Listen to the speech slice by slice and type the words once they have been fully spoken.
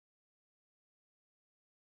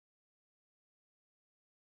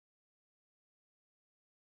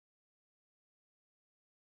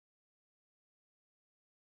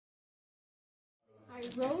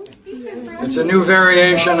It's a new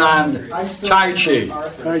variation on Tai Chi.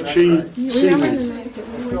 Tai Chi. We have an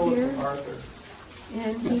American over here,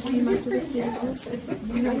 and he came up to the table.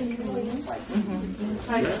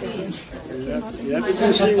 I see. You have to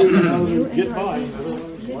see what you know to get by.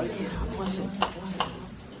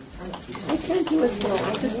 I can't do it slow.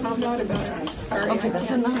 I just found out about it. I'm sorry. Okay, I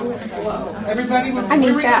can't do it slow. Everybody, I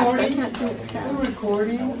mean we're fast. I recording. can't do it fast. We're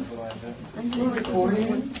recording. We're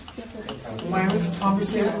recording. My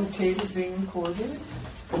conversation with Tate is being recorded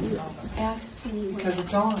Ask me because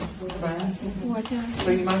it's on, friends. what happened.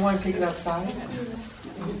 So you might want to take it outside.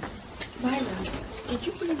 Myra, did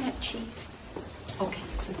you bring that cheese? Okay.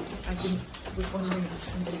 I was wondering if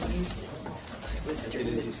somebody used it.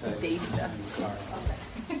 Day stuff.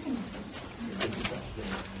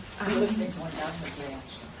 I'm listening to one down the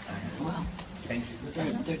ranch. Wow.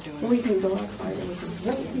 They're doing We can go outside and we can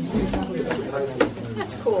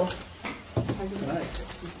That's cool.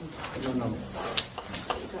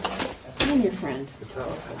 I'm your friend.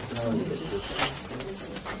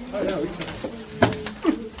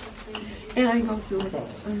 And I go through it.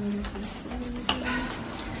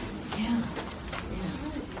 Yeah.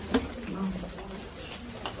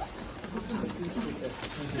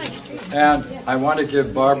 And I want to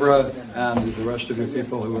give Barbara and the rest of you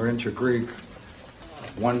people who are into Greek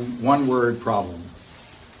one word problem.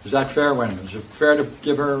 Is that fair, Wendy? Is it fair to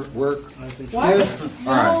give her work? What? Yes.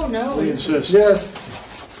 All right. No. We insist. Yes.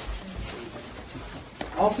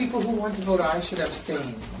 All people who want to vote aye should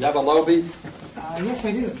abstain. You have a lobby? Yes,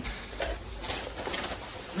 I do.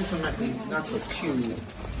 This one might be not so chewy.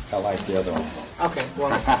 I like the other one. Okay,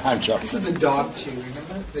 well, I'm this joking. is the dog chew,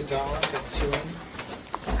 remember? The dog that's chewing.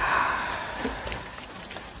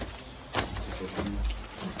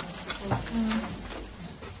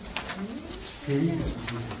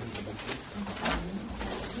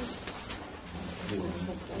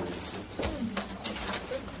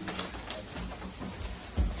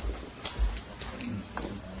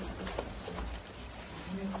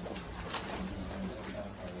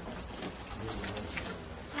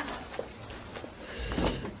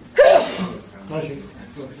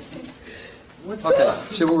 Okay,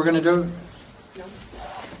 see what we're going to do?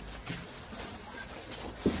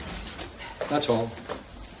 That's all.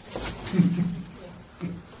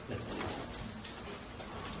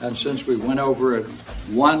 And since we went over it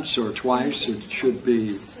once or twice, it should be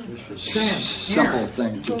a simple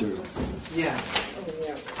thing to do. Yes.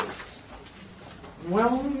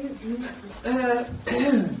 Well,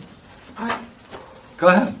 Go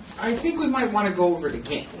ahead. I think we might want to go over it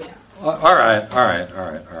again. All right.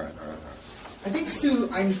 I think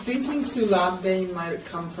I'm thinking Sulabde might have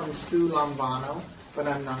come from Sulambano, but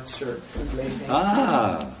I'm not sure. Sulabde.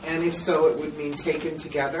 Ah, And if so, it would mean taken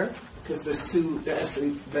together, because the sigma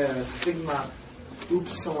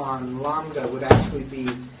upsilon lambda would actually be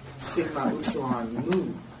sigma upsilon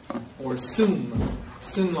mu, or sum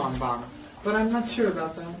lambano. But I'm not sure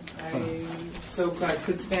about that. I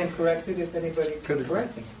could stand corrected if anybody could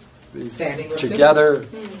correct me. Standing or together,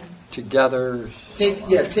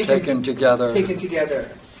 taken together,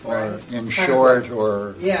 or right. in Kind short, of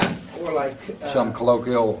or or like some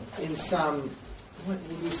colloquial. in some, what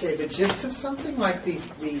would we say, the gist of something, like the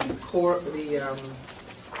core,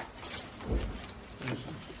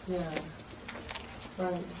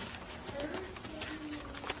 right,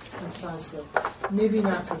 concisely. Maybe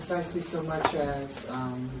not concisely so much as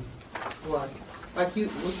what, like you,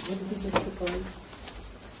 what did you just propose?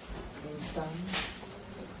 In some.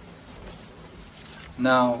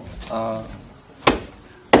 Now,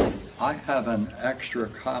 I have an extra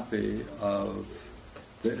copy of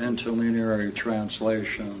the interlinear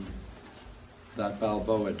translation that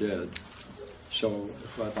Balboa did. So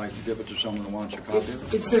if I'd like to give it to someone who wants a copy of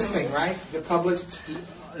it. It's this thing, right? The published Is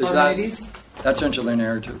Parmenides? that's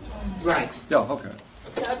interlinear too? Right. Yeah, okay.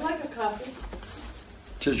 I'd like a copy.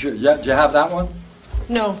 Do you have that one?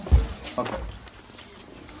 No. Okay.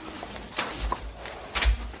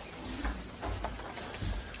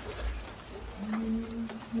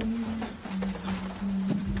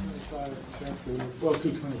 Well,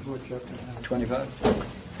 224 chapter. 25?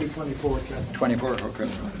 224 chapter. 24, okay.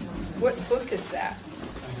 What book is that?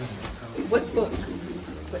 What book?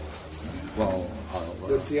 Well,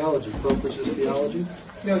 The theology, Proclus's theology?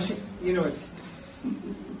 No,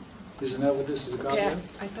 Isn't that what this is a copy Yeah,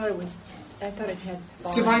 of? I thought it had.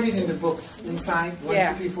 it's divided into books inside, 1,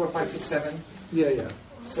 Yeah. 2, 3, 4, 5, 6, 7. Yeah.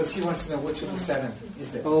 So she wants to know which of the 7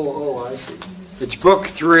 is it. Oh, I see. it's book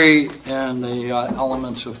 3 in the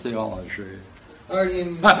Elements of Theology. Or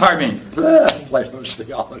in, Pardon me, Plato's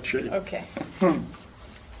Theology. Okay.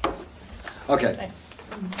 Okay.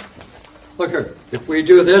 Look here, if we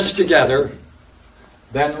do this together,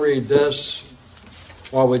 then read this,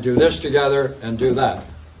 or we do this together and do that,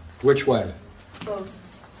 which way?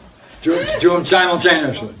 Do them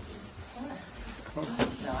simultaneously.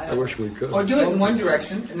 I wish we could. Or do it in one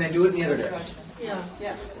direction and then do it in the other direction.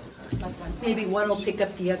 Yeah. Maybe one will pick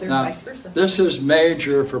up the other, Now, vice versa. this is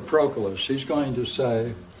major for Proclus. He's going to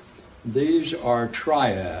say, these are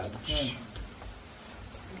triads.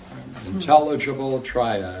 Intelligible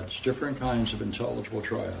triads, different kinds of intelligible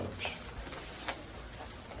triads.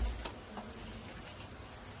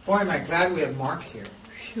 Boy, am I glad we have Mark here.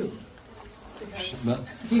 Phew. But-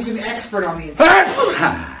 He's an expert on the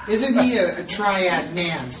intelligence. Isn't he a triad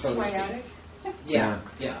man, so to speak? Yeah,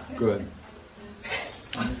 yeah. Good.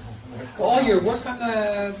 Well, all your work on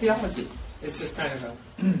the theology is just kind of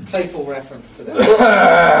a playful reference to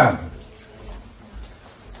that.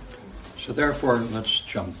 So therefore, let's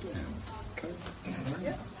jump in.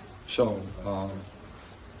 Okay. So,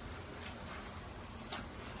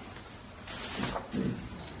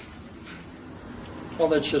 well,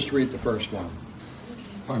 let's just read the first one.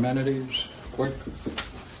 Parmenides, quick,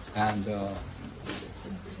 and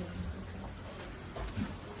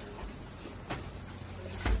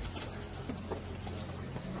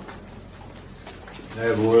I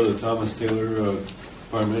have more of the Thomas Taylor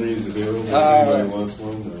Parmenides available if anybody wants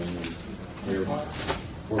one. Here.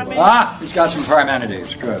 he's got some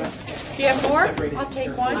Parmenides. Good. Do you have more? I'll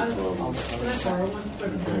take one,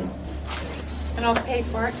 Okay. and I'll pay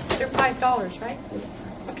for it. They're $5, right?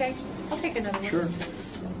 Okay, I'll take another one. Sure.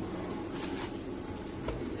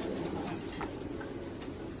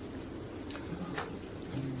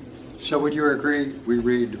 So would you agree we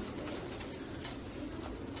read?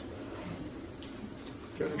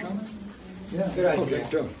 Yeah, Good idea. Okay,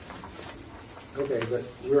 do. okay, but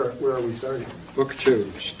where are we starting? Book 2.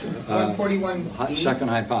 141. Second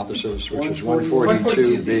hypothesis, which is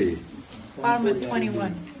 142B. 142B. Bottom of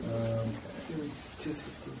 21.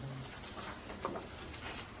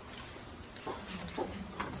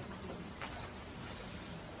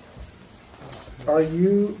 Are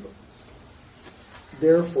you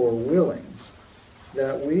therefore willing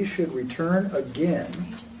that we should return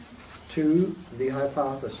again to the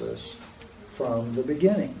hypothesis from the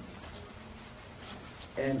beginning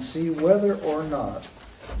and see whether or not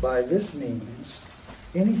by this means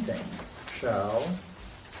anything shall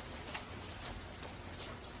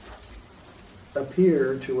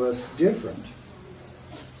appear to us different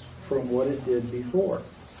from what it did before?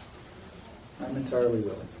 I'm entirely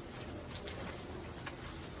willing.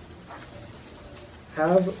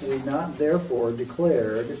 Have we not therefore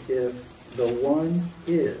declared if the one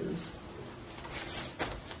is,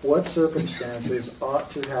 what circumstances ought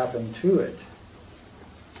to happen to it?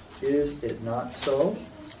 Is it not so?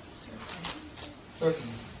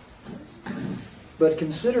 Certainly. But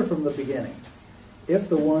consider from the beginning, if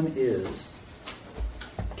the one is,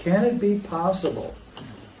 can it be possible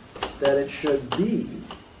that it should be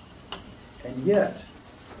and yet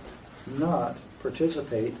not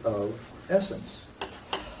participate of essence?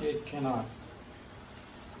 It cannot.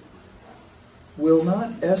 Will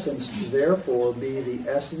not essence therefore be the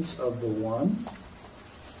essence of the one,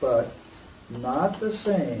 but not the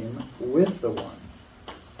same with the one?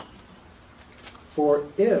 For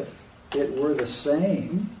if it were the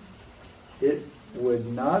same, it would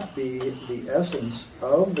not be the essence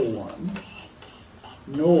of the one,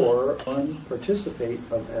 nor unparticipate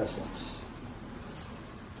of essence.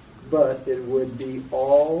 But it would be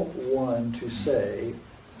all one to say,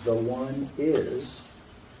 the one is,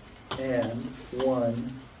 and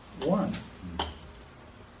one.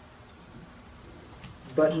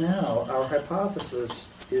 But now our hypothesis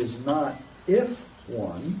is not if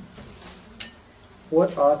one,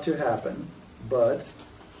 what ought to happen, but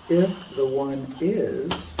if the one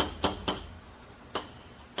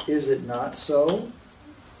is it not so?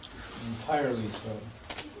 Entirely so.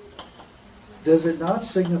 Does it not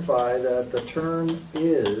signify that the term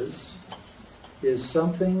is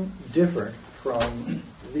something different from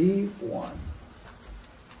the one?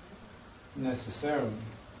 Necessarily.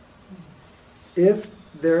 If,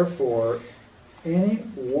 therefore, any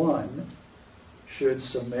one should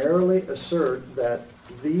summarily assert that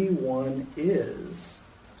the one is,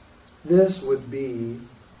 this would be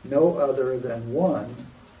no other than one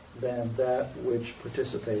than that which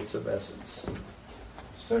participates of essence.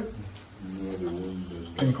 Certainly. No other one does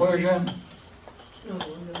not. Conclusion? No,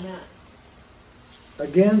 than that.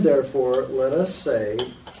 Again, therefore, let us say,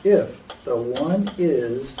 if the one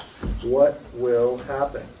is, what will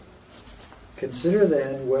happen? Consider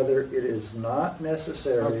then whether it is not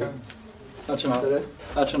necessary Okay. That's enough. that it...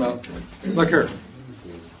 That's enough. Look here.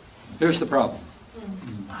 Here's the problem.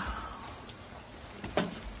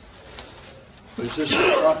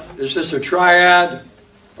 Is this a triad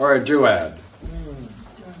or a duad?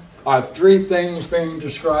 Are three things being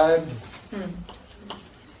described?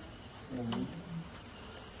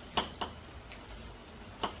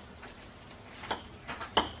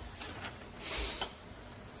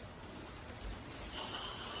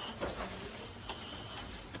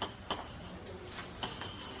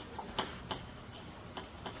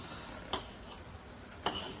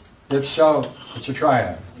 If so, it's a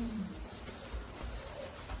triad.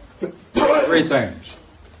 Three things.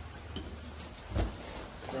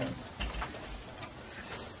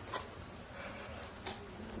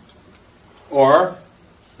 Or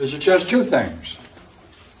is it just two things?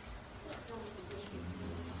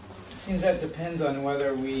 It seems that depends on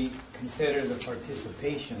whether we consider the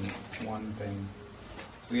participation one thing.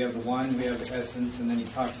 So we have the one, we have the essence, and then he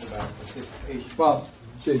talks about participation. Well,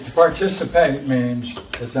 see, to participate means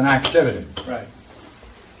it's an activity. Right.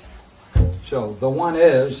 So the one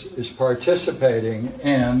is participating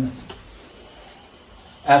in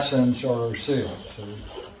essence or seal. So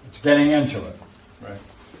it's getting into it. Right.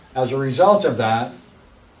 As a result of that,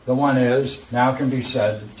 the one is now can be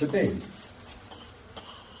said to be.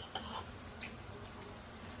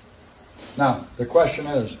 Now, the question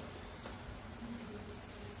is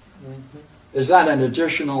that an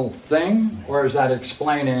additional thing, or is that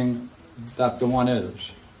explaining that the one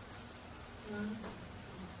is?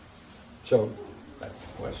 So, That's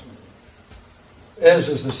the question.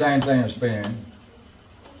 is the same thing as being.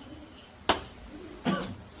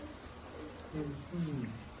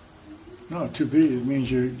 No, to be, it means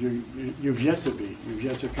you've yet to be. You've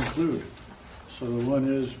yet to conclude. So the one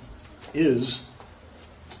is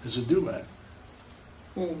a duad.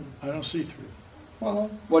 I don't see through. Well,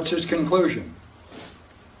 what's his conclusion?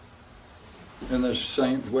 In this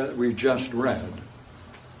same we just read.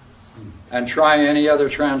 And try any other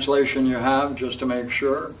translation you have just to make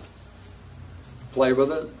sure. Play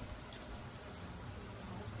with it.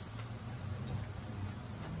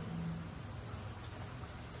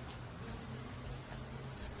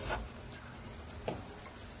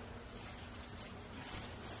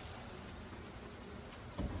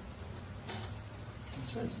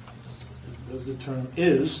 The term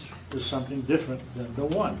is something different than the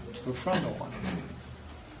one, or from the one.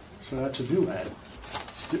 So that's a duad.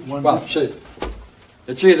 One Well, see,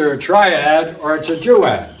 it's either a triad or it's a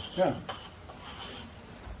duad. Yeah.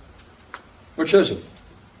 Which is it?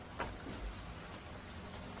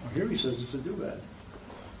 Well, here he says it's a duad.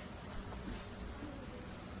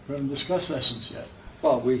 We haven't discussed essence yet.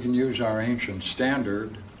 Well, we can use our ancient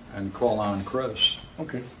standard and call on Chris.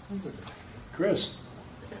 Okay. Chris,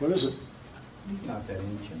 what is it? He's not that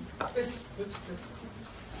ancient.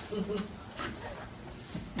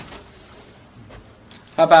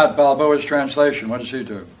 How about Balboa's translation? What does he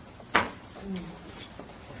do?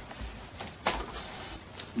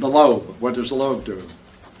 The lobe. What does the lobe do?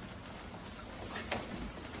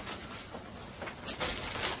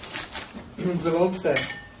 The lobe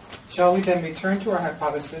says, shall we then return to our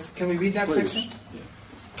hypothesis? Can we read that Please. section?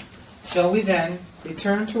 Shall we then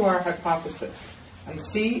return to our hypothesis and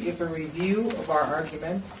see if a review of our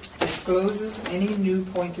argument discloses any new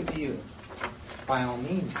point of view? By all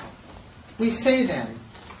means. We say then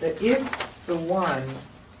that if the one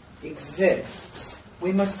exists,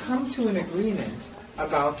 we must come to an agreement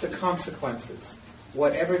about the consequences,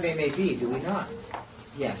 whatever they may be, do we not?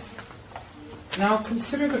 Yes. Now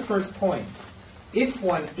consider the first point. If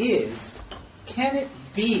one is, can it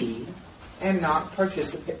be and not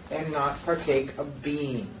participate and not partake of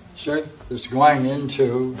being? See, it's going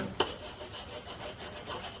into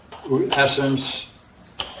essence.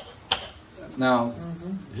 Now,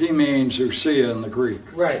 he means ousia in the Greek.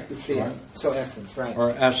 Right, you see, Right. So essence, right.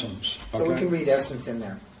 Or essence. So we can read essence in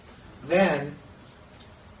there. Then,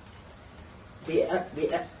 the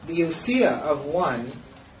ousia of one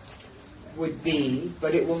would be,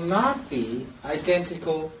 but it will not be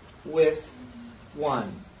identical with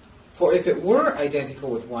one. For if it were identical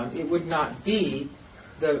with one, it would not be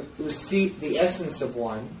the essence of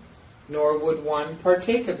one, nor would one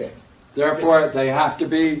partake of it. Therefore, they have to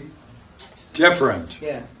be different.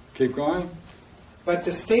 Yeah. Keep going. But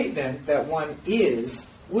the statement that one is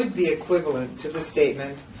would be equivalent to the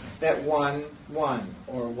statement that one,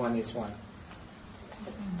 or one is one.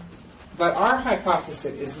 But our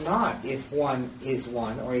hypothesis is not if one is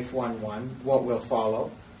one, or if one, what will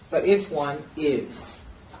follow, but if one is.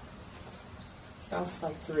 Sounds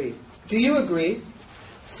like three. Do you agree?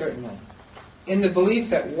 Certainly. In the belief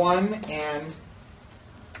that one and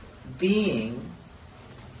being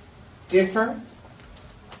differ?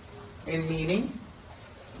 in meaning,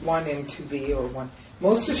 one and to be, or one,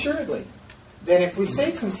 most assuredly. Then if we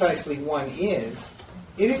say concisely one is,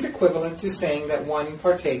 it is equivalent to saying that one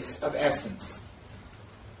partakes of essence.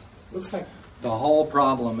 Looks like, The whole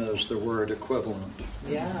problem is the word equivalent.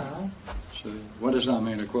 yeah. So what does that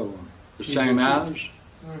mean, equivalent? The same as?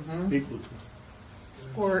 Mm-hmm. Equal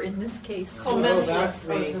to. Or in this case, So that's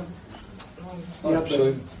the, Yeah,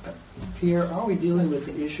 So- but Pierre, are we dealing with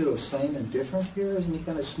the issue of same and different here? Isn't he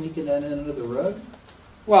kind of sneaking that in under the rug?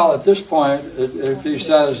 Well, at this point, if he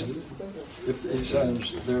says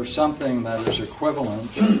there's something that is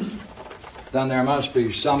equivalent, then there must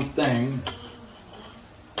be something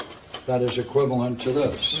that is equivalent to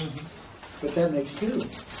this. But that makes two.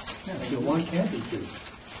 Yeah, so one can't be two.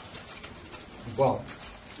 Well,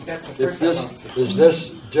 that's the if first one. is this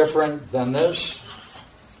different than this,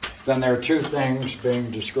 then there are two things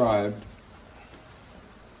being described,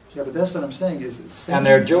 Yeah, but that's what I'm saying, is it's same. and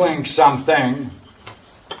they're doing something,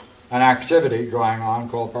 an activity going on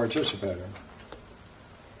called participating.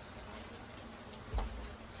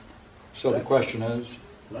 So the question is,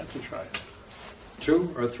 Let's try it.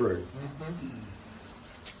 2 or 3?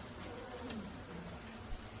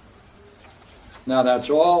 Now that's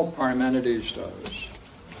all Parmenides does.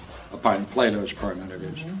 Plato's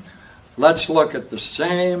Parmenides. Let's look at the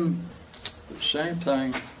same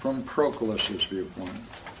thing from Proclus's viewpoint.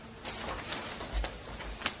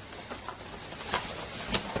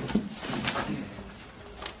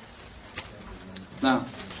 Now,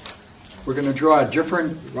 we're going to draw a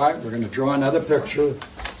different, right? We're going to draw another picture.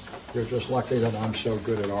 You're just lucky that I'm so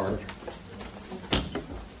good at art.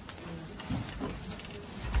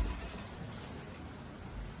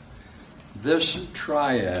 This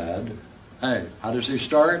triad, hey, how does he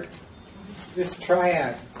start? This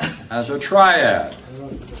triad. As a triad.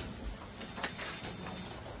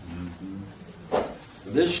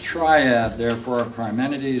 This triad, therefore,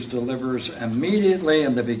 Parmenides delivers immediately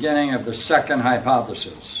in the beginning of the second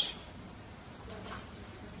hypothesis.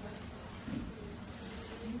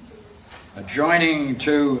 Adjoining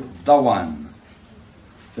to the one,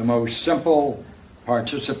 the most simple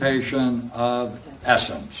participation of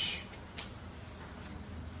essence.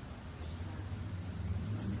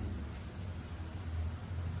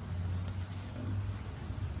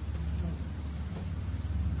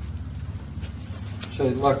 See,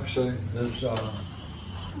 look, see, there's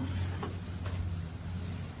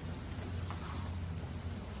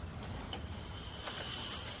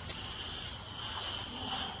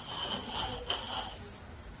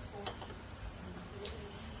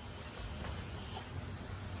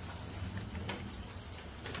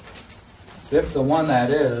if the one that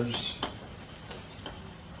is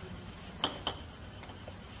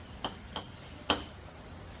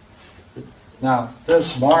now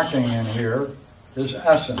this marking in here is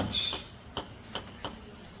essence,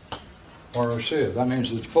 or see, that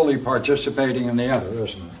means it's fully participating in the other,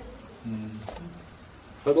 isn't it?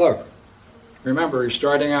 But look, remember, he's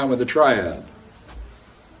starting out with a triad.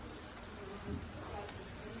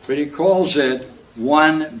 But he calls it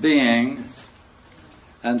one being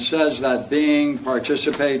and says that being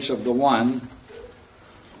participates of the one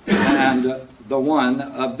and the one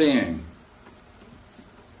of being.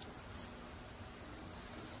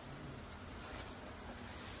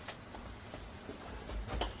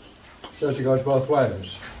 Says it goes both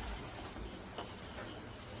ways.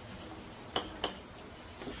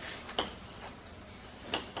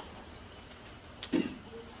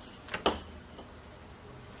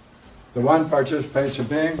 The one participates of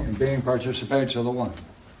being, and being participates of the one.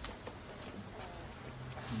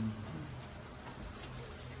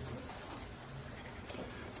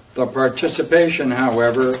 The participation,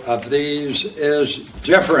 however, of these is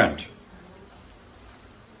different.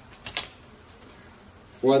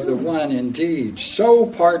 For the one indeed so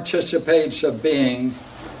participates of being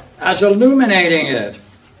as illuminating it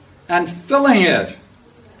and filling it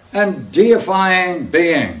and deifying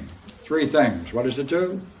being. Three things. What does it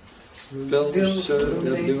do? Fills it,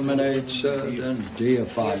 illuminates it, and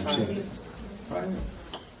deifies it. Right?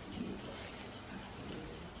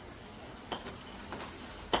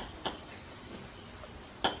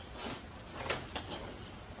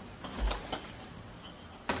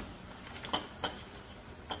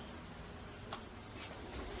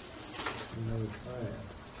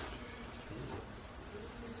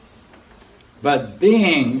 But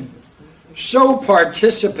being so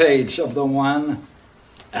participates of the one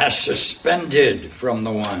as suspended from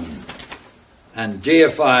the one and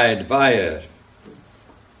deified by it.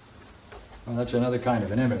 Well, that's another kind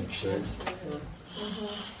of an image, see?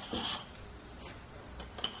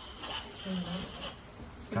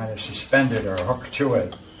 Kind of suspended or hooked to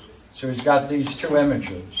it. So he's got these two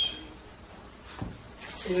images.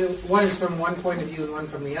 One is from one point of view and one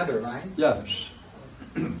from the other, right? Yes.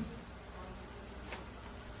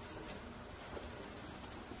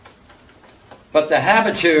 But the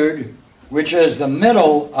habitude, which is the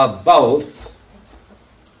middle of both,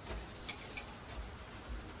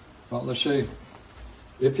 well, let's see.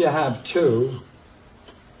 If you have two,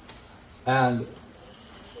 and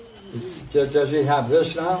does he have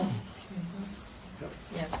this now?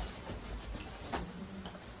 Yes.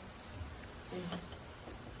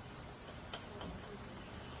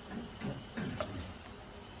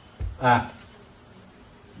 Ah.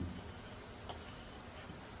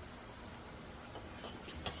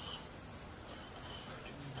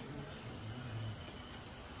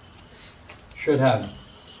 Should have.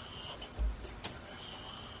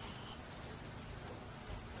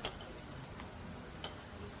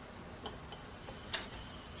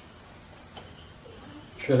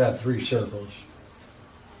 Should have 3 circles.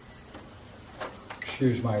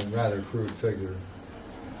 Excuse my rather crude figure.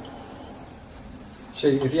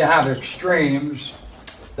 See, if you have extremes,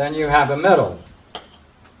 then you have a middle.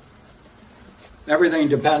 Everything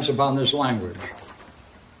depends upon this language.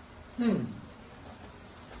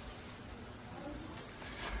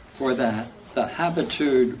 For the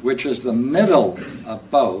habitude, which is the middle of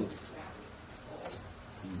both,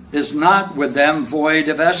 is not with them void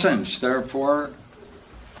of essence. Therefore,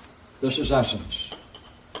 this is essence.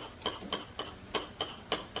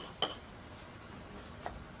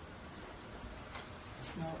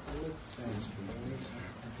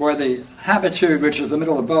 For the habitude, which is the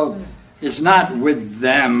middle of both, is not with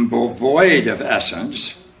them void of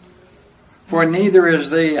essence. For neither is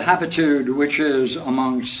the habitude which is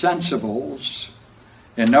among sensibles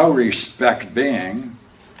in no respect being,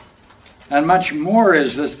 and much more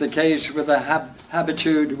is this the case with the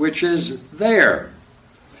habitude which is there.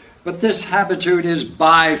 But this habitude is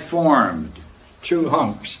biformed. 2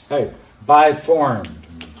 hunks. Hey, biformed.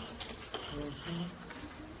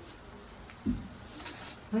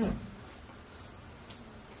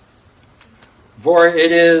 For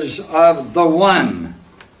it is of the one,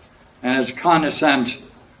 and is connoissant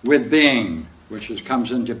with being, which is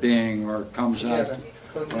comes into being or comes out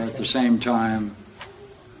or at the same time.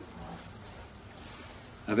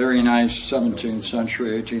 A very nice 17th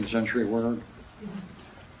century, 18th century word.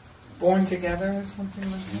 Born together or something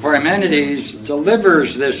like that? Parmenides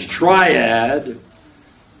delivers this triad,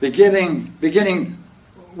 beginning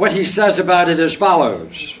what he says about it as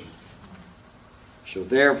follows. So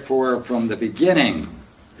therefore, from the beginning,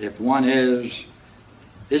 if one is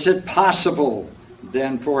it possible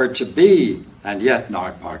then for it to be and yet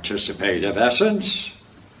not participate of essence?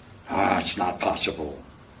 It's not possible.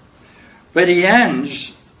 But he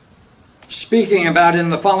ends speaking about in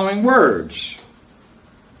the following words.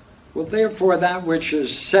 Well, therefore, that which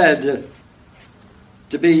is said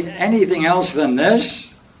to be anything else than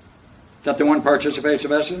this, that the one participates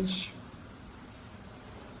of essence,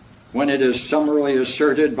 when it is summarily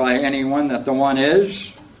asserted by anyone that the one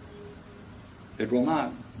is, it will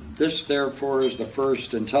not. This, therefore, is the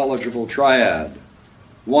first intelligible triad.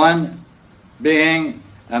 One, being,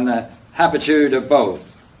 and the habitude of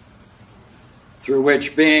both, through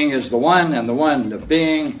which being is the one and the one of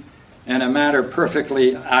being, in a matter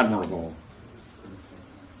perfectly admirable.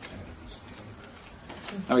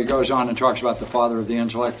 Now he goes on and talks about the father of the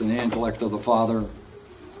intellect and the intellect of the father.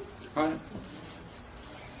 Right?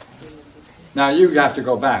 Now you have to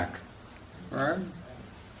go back. Right?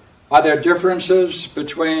 Are there differences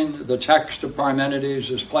between the text of Parmenides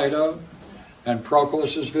as Plato and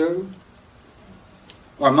Proclus's view?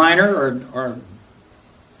 Or minor or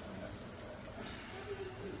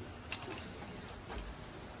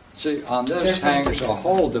see, on this hangs a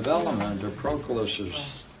whole development of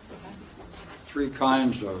Proclus's 3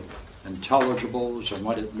 kinds of intelligibles and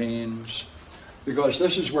what it means, because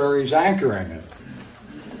this is where he's anchoring it.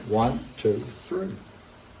 1, 2, 3.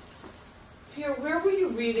 Pierre, where were you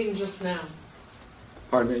reading just now?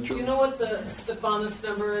 Pardon me, Do Julie? you know what the Stephanus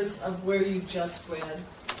number is of where you just read?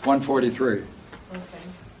 143. Okay.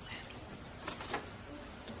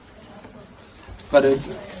 But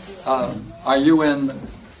are you in?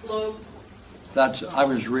 Globe? That's I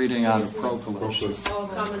was reading out of Proclus. Oh,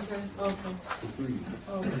 commentary? Okay.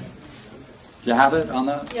 Okay. Do you have it on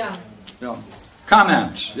that? Yeah. Yeah.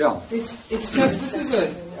 Comments? Yeah. It's just, this is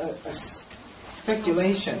a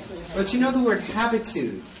speculation, but you know the word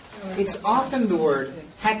habitude, it's often the word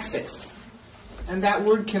hexis, and that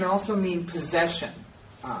word can also mean possession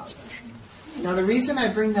of. Now the reason I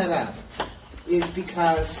bring that up is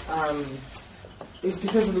because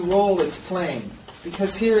of the role it's playing.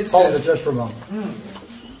 Because here it Hold it says, just for a moment.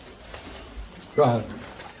 Go ahead.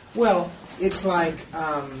 Well, it's like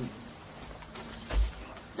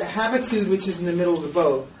the habitude, which is in the middle of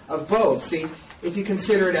both. See, if you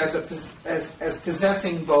consider it as as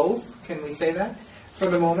possessing both, can we say that for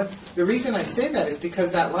the moment? The reason I say that is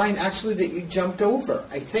because that line actually that you jumped over,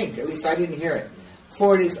 I think, at least I didn't hear it.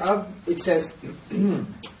 For it is of, it says,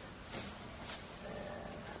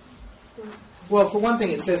 well, for one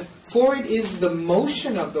thing, it says, for it is the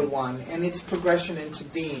motion of the one and its progression into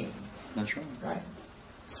being. That's right. Right.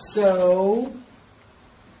 So,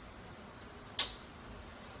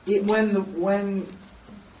 when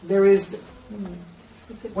there is the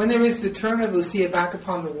turn of Lucia back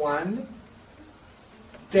upon the one,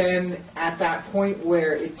 then at that point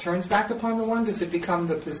where it turns back upon the one, does it become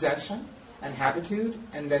the possession and habitude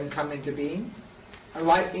and then come into being?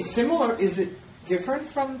 Is similar? Is it different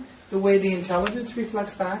from the way the intelligence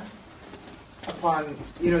reflects back upon,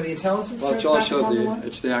 the intelligence? Well, it's turns back also upon the one?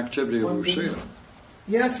 it's the activity of One Lucia,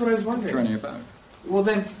 Yeah, that's what I was wondering. turning it back. Well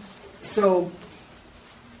then, so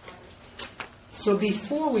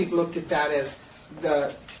before we've looked at that as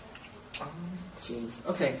the, jeez,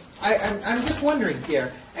 okay. I'm just wondering,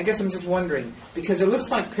 Pierre. I guess I'm just wondering because it looks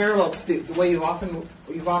like parallel to the way you've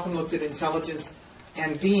often looked at intelligence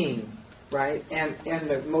and being, right, and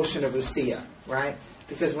the motion of Lucia, right?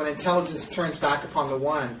 Because when intelligence turns back upon the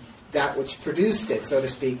one, that which produced it, so to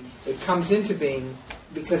speak, it comes into being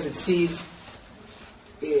because it sees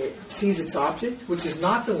its object, which is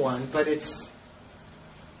not the one, but it's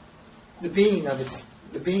the being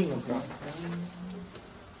of one.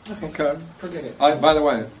 Okay. Forget it. By the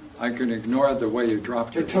way, I can ignore the way you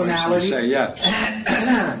dropped your The voice and tonality? say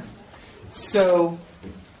yes. So,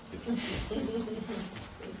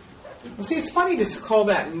 well, see, it's funny to call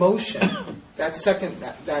that motion, that second,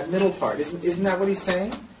 that middle part. Isn't that what he's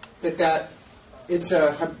saying? That it's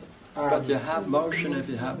a. But you have motion if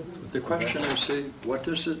you have. The question is, see, what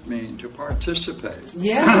does it mean to participate?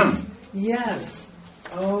 Yes. Yes.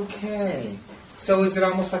 Okay. So is it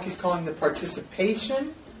almost like he's calling the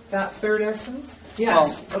participation that third essence?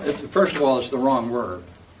 Yes. Well, Okay. first of all, it's the wrong word.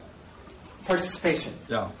 Participation.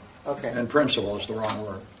 Yeah. Okay. In principle, it's the wrong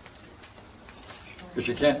word. Because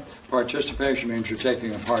you can't. Participation means you're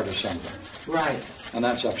taking a part of something. Right. And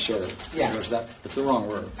that's absurd. Yes. Because it's the wrong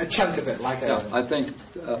word. A chunk of it, like Yeah, I think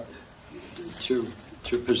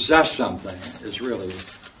to possess something is really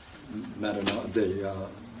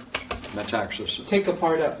metaxis. take a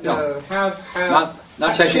part of. No. Have.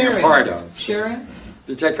 Not taking sharing. a part of. Sharing.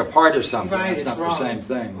 To take a part of something, Right, it's it's not wrong. the same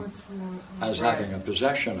thing What's more as Right. having a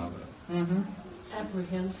possession of it. Mm-hmm.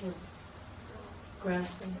 apprehensive,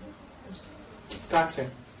 grasping? Gotcha.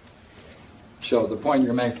 So the point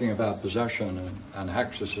you're making about possession and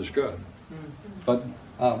hexis is good. But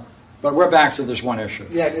we're back to this one issue.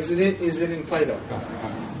 Yeah. Is it in Plato?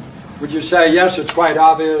 Would you say, yes, it's quite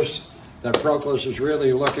obvious that Proclus is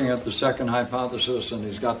really looking at the second hypothesis and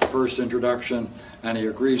he's got the first introduction and he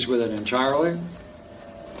agrees with it entirely?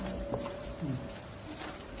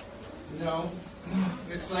 No,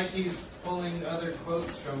 it's like he's pulling other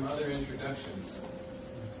quotes from other introductions.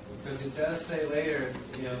 Because it does say later,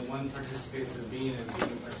 one participates of being and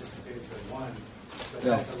being participates of one. But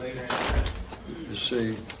Yeah. that's a later introduction. You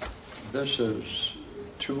see, this is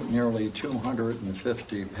nearly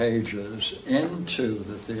 250 pages into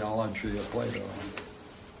the theology of Plato,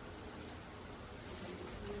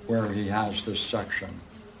 where he has this section.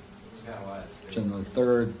 He's got a lot at It's stake. in the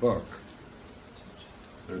third book,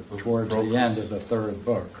 towards the end of the third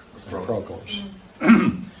book of Proclus.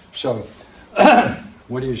 So,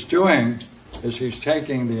 what he's doing is he's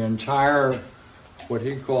taking the entire, what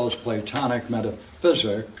he calls Platonic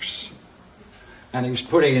metaphysics, and he's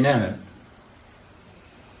putting it in it.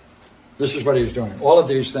 This is what he's doing. All of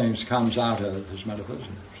these things comes out of his metaphysics.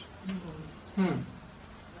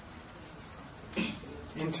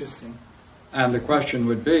 Interesting. And the question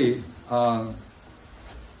would be,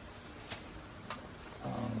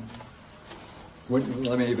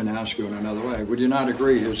 let me even ask you in another way. Would you not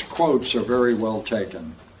agree his quotes are very well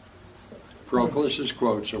taken? Proclus's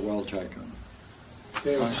quotes are well taken.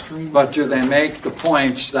 They're extremely. But do they make the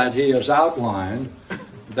points that he has outlined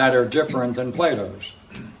that are different than Plato's?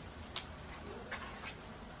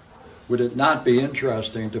 Would it not be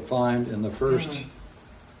interesting to find in the first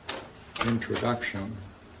introduction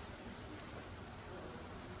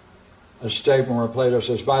a statement where Plato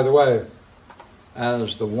says, by the way,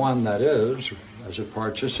 as the one that is, as it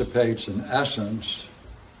participates in essence,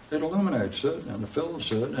 it illuminates it and it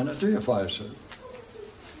fills it and it deifies it.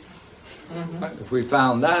 Right? If we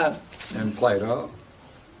found that in Plato,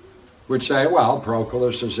 we'd say, well,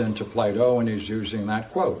 Proclus is into Plato and he's using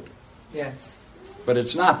that quote. Yes. But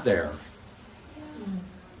it's not there.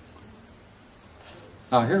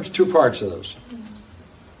 Now, here's two parts of this.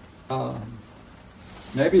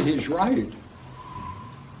 Maybe he's right.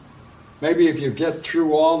 Maybe if you get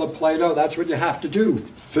through all the Plato, that's what you have to do.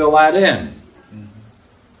 Fill that in.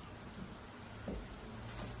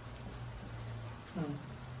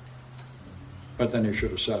 But then he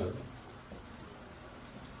should have said it.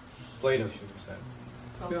 Plato should have said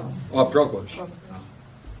it. Yeah. Or Proclus.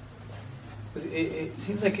 It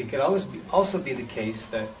seems like it could also be the case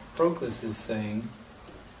that Proclus is saying,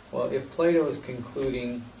 well, if Plato is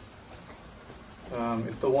concluding,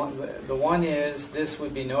 if the one is, this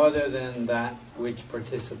would be no other than that which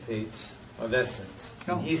participates of essence.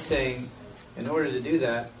 Oh. And he's saying, in order to do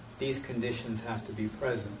that, these conditions have to be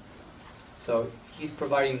present. So he's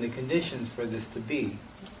providing the conditions for this to be.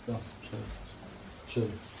 Yeah. So,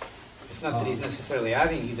 It's not that he's necessarily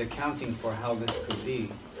adding, he's accounting for how this could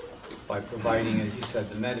be by providing, as you said,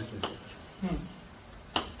 the metaphysics.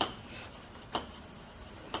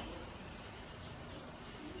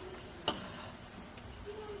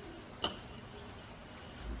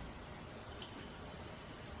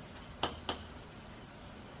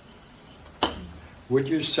 would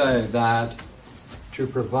you say that to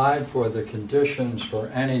provide for the conditions for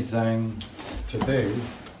anything to be,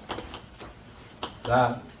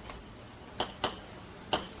 that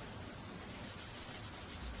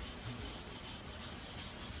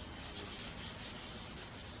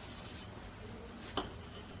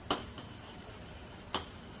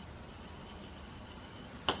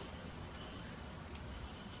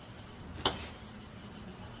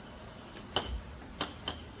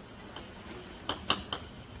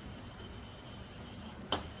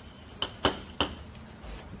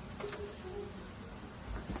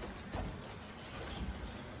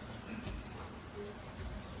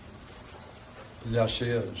yes, he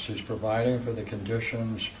is. He's providing for the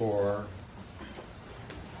conditions for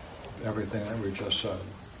everything that we just said.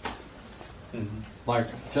 Like,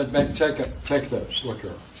 take this, look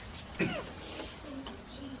here.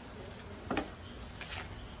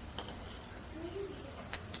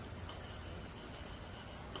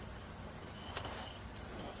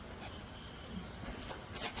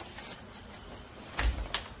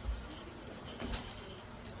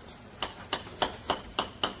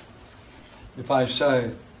 If I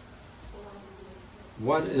say,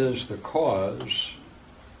 what is the cause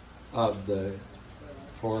of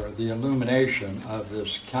for the illumination of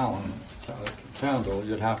this candle,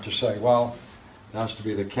 you'd have to say, well, it has to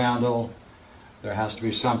be the candle, there has to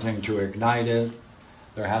be something to ignite it,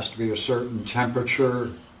 there has to be a certain temperature.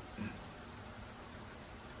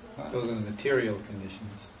 Those are the material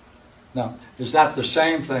conditions. Now, is that the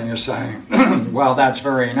same thing as saying, well, that's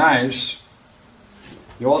very nice,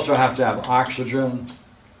 you also have to have oxygen?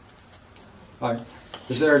 Like,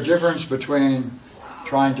 is there a difference between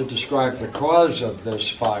trying to describe the cause of this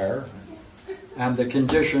fire and the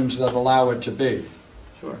conditions that allow it to be?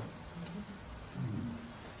 Sure.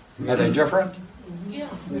 Are they different? Yeah.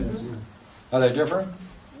 Are they different?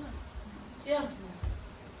 Yeah.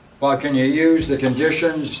 Well, can you use the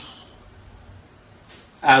conditions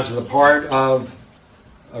as the part of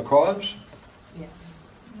a cause? Yes.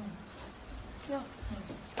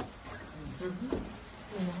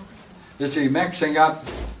 Is he mixing up?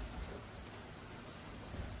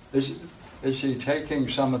 Is he taking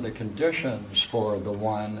some of the conditions for the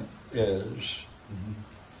one is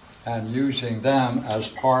and using them as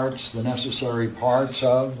parts, the necessary parts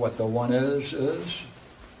of what the one is?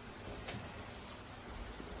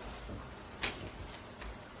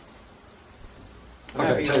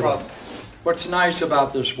 Okay, tell you what. What's nice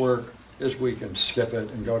about this work is we can skip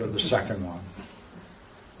it and go to the second one.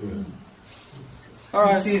 All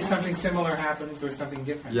right. See if something similar happens or something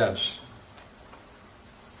different. Yes.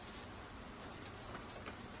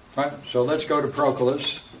 Right, so let's go to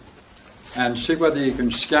Proclus and see whether you can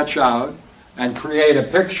sketch out and create a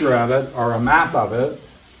picture of it or a map of it.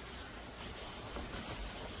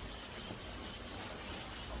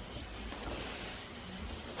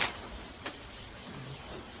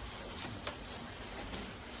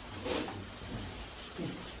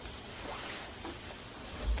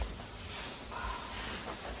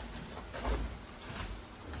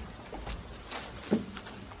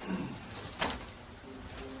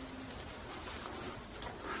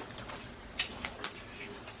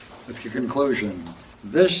 With your conclusion,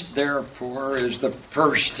 this therefore is the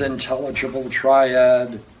first intelligible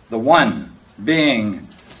triad, the one, being,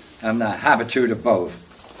 and the habitude of both,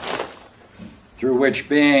 through which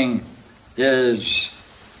being is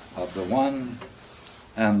of the one,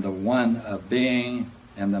 and the one of being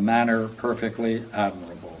in the manner perfectly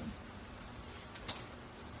admirable.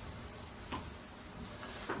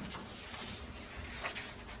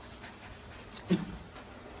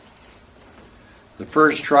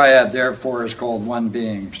 first triad, therefore, is called one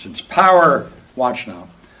being, since power, watch now,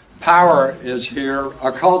 power is here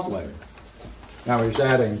occultly. Now he's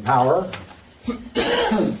adding power.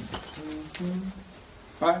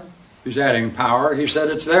 Right? He's adding power. He said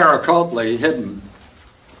it's there occultly, hidden.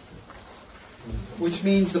 Which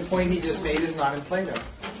means the point he just made is not in Plato,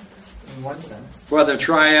 in one sense. For the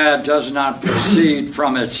triad does not proceed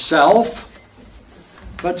from itself,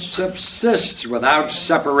 but subsists without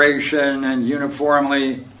separation and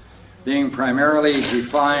uniformly, being primarily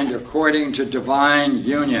defined according to divine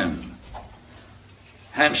union.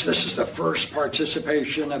 Hence, this is the first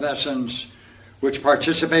participation of essence, which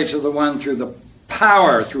participates of the one through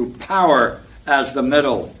power as the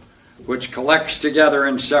middle, which collects together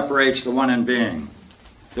and separates the one in being.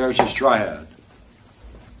 There's his triad.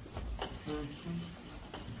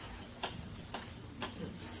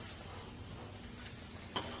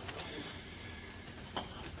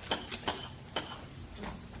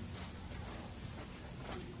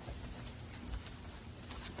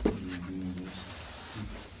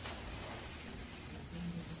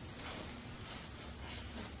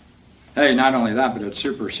 Hey, not only that, but it's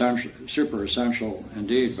super essential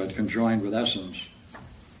indeed, but conjoined with essence.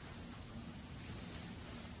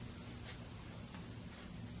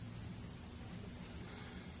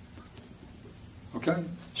 Okay,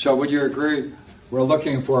 so would you agree we're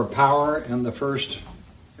looking for power in the first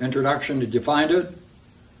introduction? Did you find it?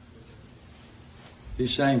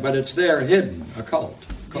 He's saying, but it's there, hidden, occult.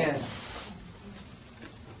 Yeah.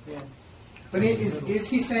 But is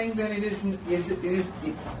he saying that it isn't in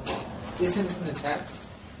the text?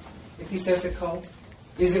 If he says occult,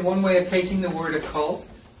 is it one way of taking the word occult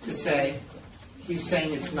to say he's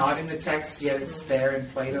saying it's not in the text yet it's there in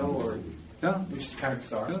Plato, or Yeah. which is kind of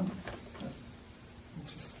bizarre. Yeah.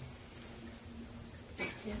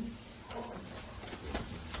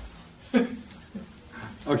 Interesting.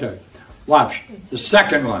 Okay, watch the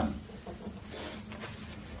second one.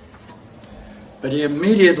 But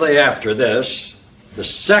immediately after this, the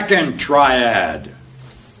second triad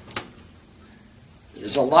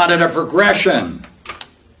is allotted a progression,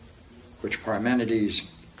 which Parmenides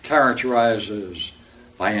characterizes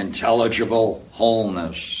by intelligible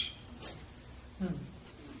wholeness,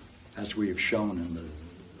 as we have shown in the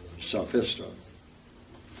Sophista.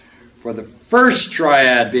 For the first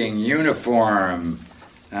triad being uniform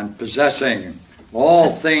and possessing all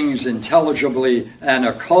things intelligibly and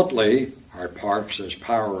occultly, Hart Park says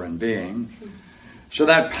power and being, so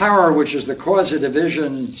that power, which is the cause of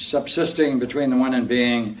division subsisting between the one and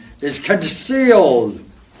being, is concealed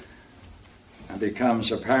and becomes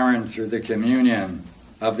apparent through the communion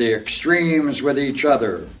of the extremes with each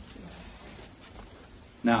other.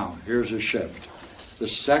 Now, here's a shift. The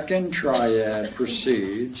second triad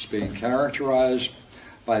proceeds, being characterized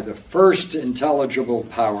by the first intelligible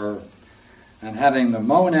power and having the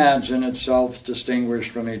monads in itself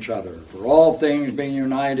distinguished from each other. For all things being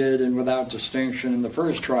united and without distinction in the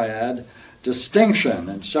first triad, distinction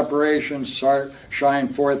and separation shine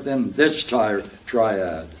forth in this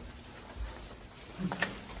triad.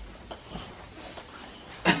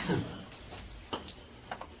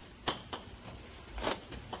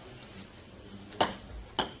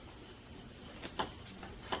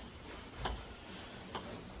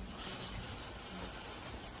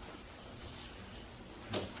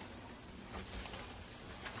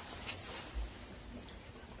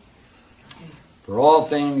 For all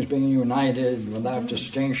things being united without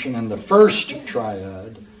distinction in the first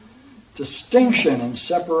triad, distinction and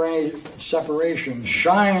separation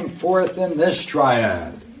shine forth in this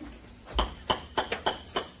triad.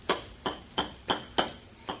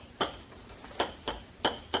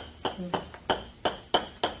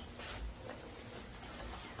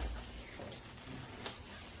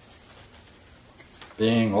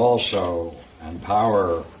 Being also and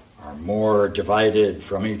power are more divided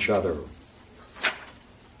from each other.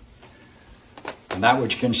 And that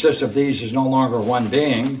which consists of these is no longer one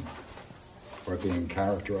being, or being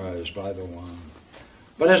characterized by the one,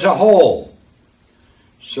 but as a whole,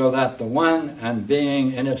 so that the one and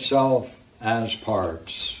being in itself as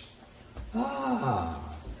parts. We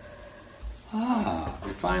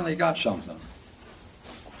finally got something.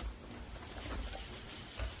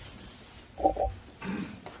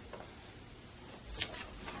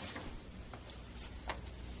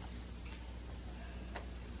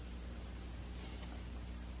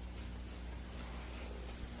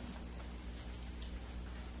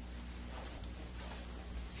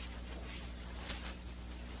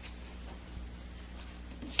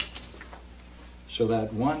 So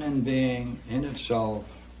that one in being in itself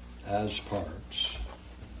as parts.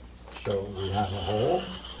 So we have a whole,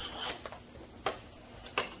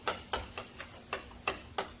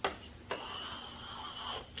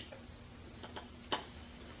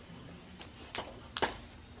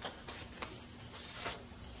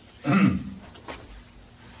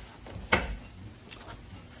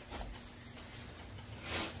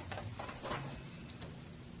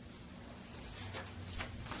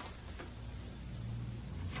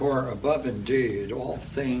 For above indeed, all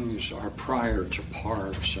things are prior to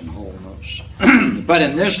parts and wholeness. But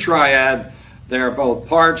in this triad, they are both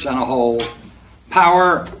parts and a whole,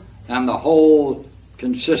 power and the whole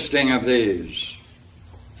consisting of these.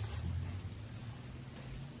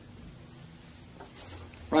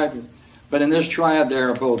 Right? But in this triad, they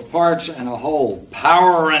are both parts and a whole,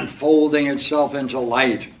 power enfolding itself into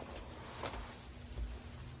light.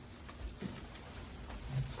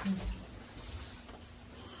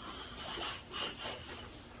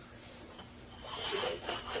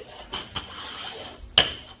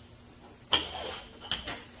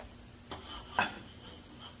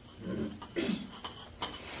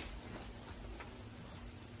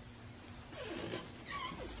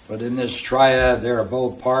 But in this triad, there are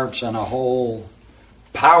both parts and a whole,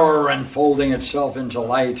 power enfolding itself into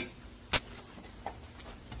light.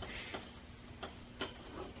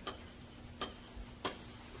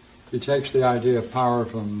 He takes the idea of power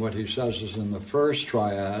from what he says is in the first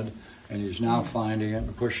triad, and he's now finding it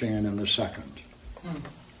and pushing it in the second.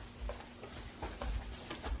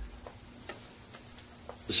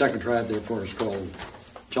 The second triad, therefore, is called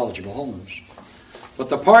intelligible wholeness. But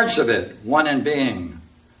the parts of it, one in being,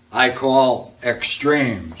 I call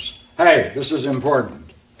extremes. Hey, this is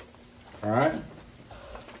important. All right?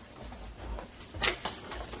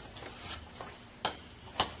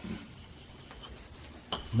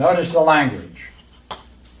 Notice the language.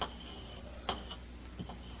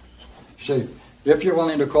 See, if you're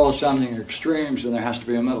willing to call something extremes, then there has to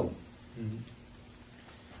be a middle.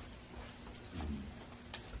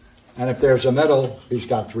 And if there's a middle, he's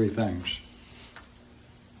got three things.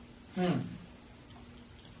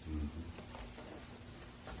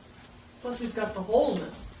 Plus he's got the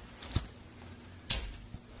wholeness.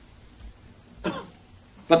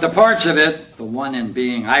 But the parts of it, the one in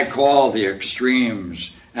being, I call the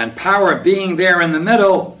extremes. And power being there in the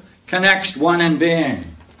middle connects one in being.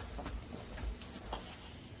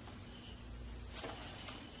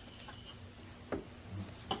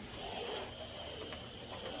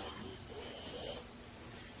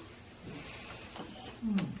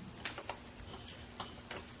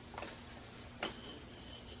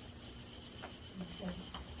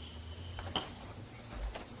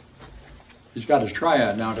 He's got his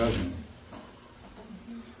triad now, doesn't he?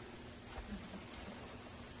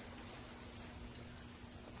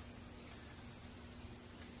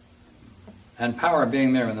 And power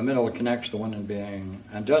being there in the middle connects the one in being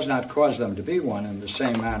and does not cause them to be one in the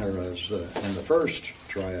same manner as in the first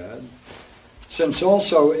triad, since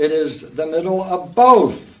also it is the middle of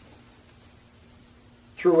both,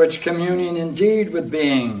 through its communion indeed with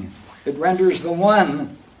being. It renders the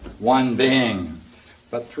one being.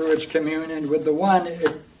 But through its communion with the one,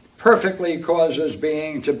 it perfectly causes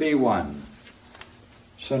being to be one.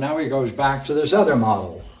 So now he goes back to this other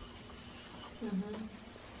model.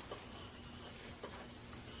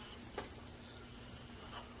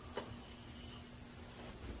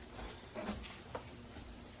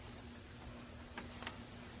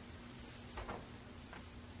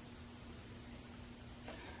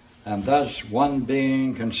 And thus one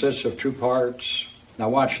being consists of two parts. Now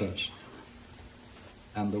watch this.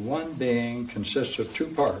 And the one being consists of two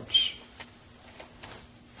parts.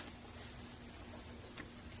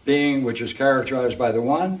 Being which is characterized by the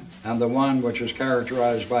one, and the one which is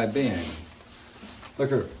characterized by being. Look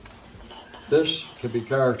here. This can be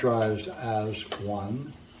characterized as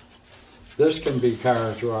one. This can be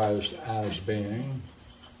characterized as being.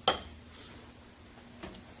 Wait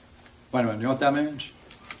a minute, you know what that means?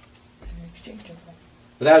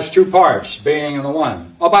 It has two parts, being and the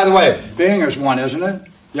one. Oh, by the way, being is one, isn't it?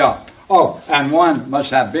 Yeah. Oh, and one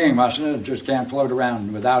must have being, mustn't it? It just can't float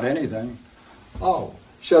around without anything. Oh,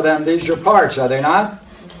 so then these are parts, are they not?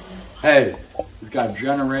 Hey, we've got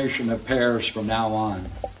generation of pairs from now on.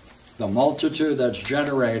 The multitude that's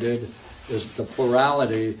generated is the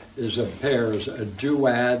plurality is of pairs, a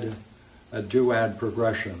duad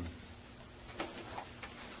progression.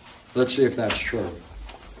 Let's see if that's true.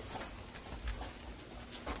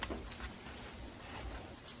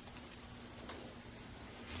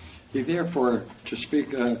 He therefore, to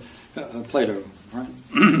speak, Plato, right?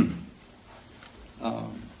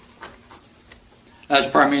 As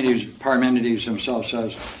Parmenides himself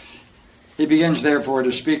says, he begins therefore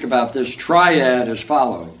to speak about this triad as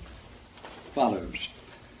follows.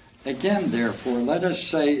 Again, therefore, let us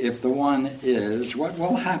say if the one is, what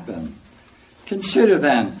will happen? Consider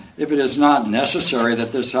then, if it is not necessary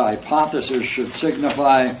that this hypothesis should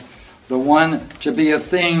signify the one to be a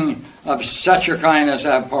thing of such a kind as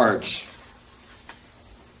have parts.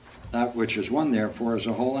 That which is one, therefore, is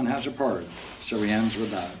a whole and has a part. So he ends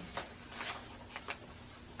with that.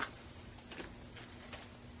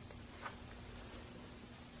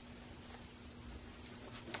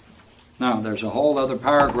 Now, there's a whole other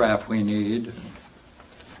paragraph we need.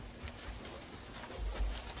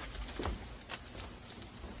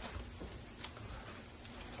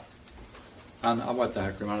 And what the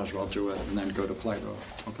heck, we might as well do it and then go to Plato,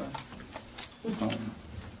 okay?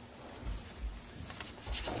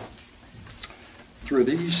 Through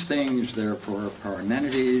these things, therefore,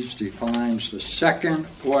 Parmenides defines the second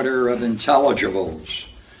order of intelligibles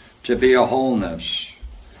to be a wholeness.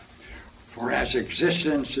 For as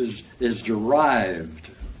existence is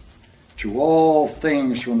derived to all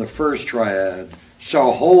things from the first triad,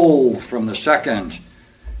 so whole from the second,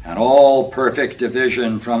 and all perfect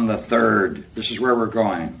division from the third. This is where we're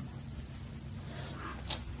going.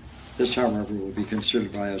 This, however, will be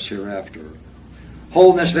considered by us hereafter.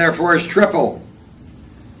 Wholeness, therefore, is triple,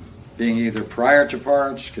 being either prior to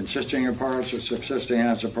parts, consisting of parts, or subsisting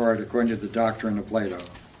as a part, according to the doctrine of Plato.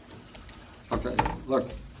 Okay, look,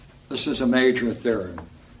 this is a major theorem.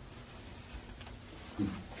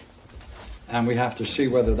 And we have to see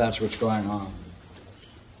whether that's what's going on.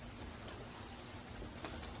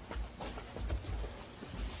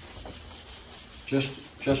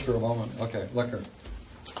 Just for a moment. Okay, look here.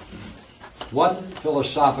 What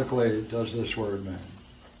philosophically does this word mean?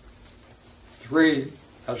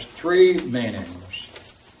 Has three meanings.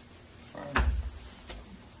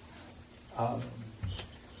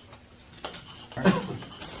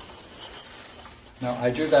 Now,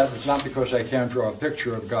 I do that, it's not because I can't draw a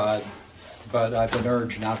picture of God, but I've been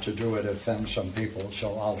urged not to do it, it offends some people,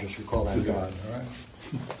 so I'll just recall that God, all right?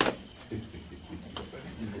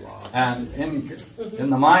 And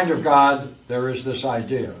in the mind of God, there is this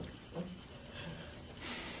idea.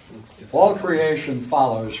 All creation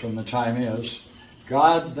follows from the time is.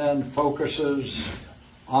 God then focuses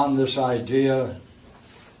on this idea,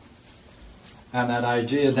 and that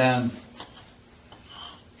idea then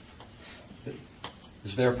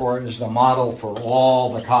is therefore the model for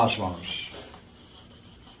all the cosmos.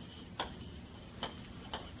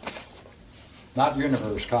 Not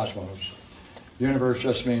universe, cosmos. Universe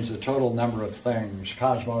just means the total number of things.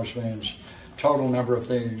 Cosmos means total number of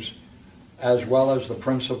things, as well as the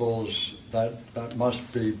principles that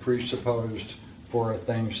must be presupposed for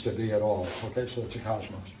things to be at all. Okay, so it's a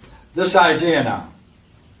cosmos. This idea now,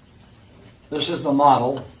 this is the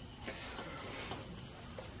model,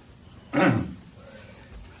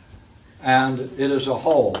 and it is a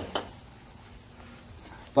whole.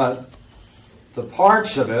 But the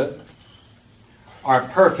parts of it are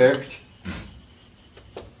perfect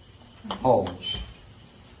wholes.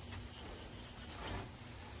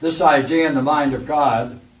 This idea in the mind of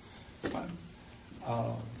God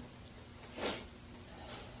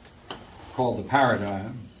called the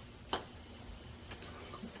paradigm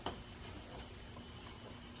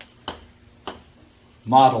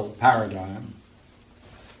model paradigm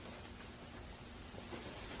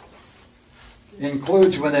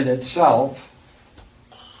includes within itself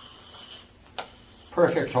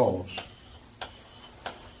perfect wholes.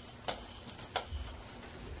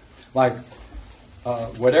 Like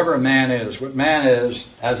whatever man is, what man is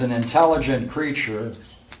as an intelligent creature,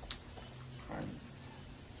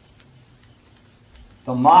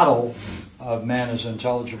 the model of man as an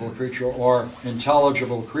intelligible creature, or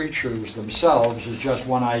intelligible creatures themselves, is just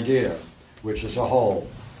one idea, which is a whole,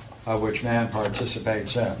 of which man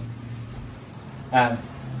participates in. And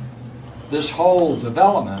this whole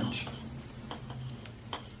development,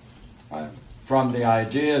 from the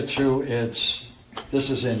idea to its, this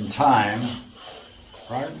is in time,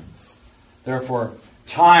 right? Therefore,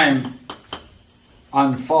 time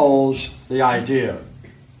unfolds the idea.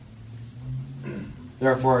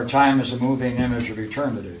 Therefore, time is a moving image of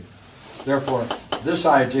eternity. Therefore, this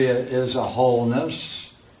idea is a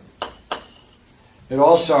wholeness. It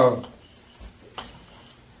also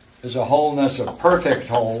is a wholeness of perfect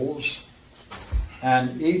wholes,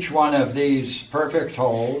 and each one of these perfect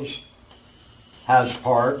wholes has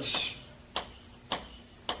parts,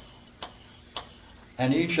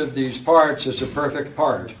 and each of these parts is a perfect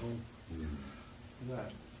part.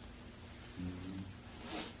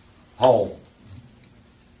 Whole.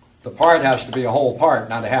 The part has to be a whole part,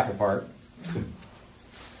 not a half a part.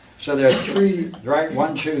 So there are three, right?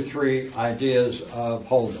 1, 2, 3 ideas of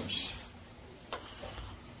wholeness.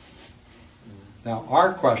 Now,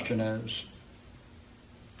 our question is,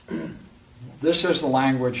 this is the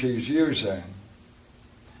language he's using.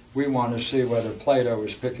 We want to see whether Plato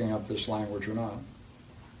is picking up this language or not.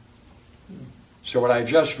 So what I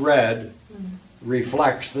just read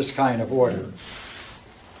reflects this kind of order.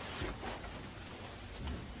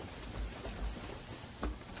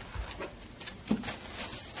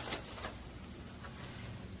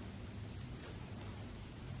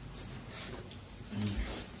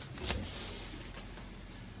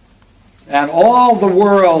 And all the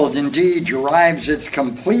world indeed derives its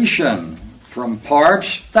completion from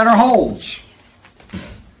parts that are wholes.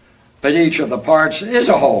 But each of the parts is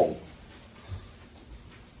a whole.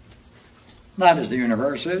 Not as the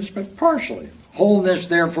universe is, but partially. Wholeness,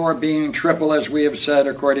 therefore, being triple, as we have said,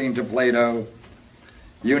 according to Plato,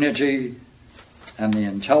 unity and the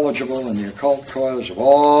intelligible and the occult cause of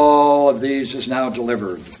all of these is now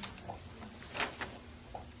delivered.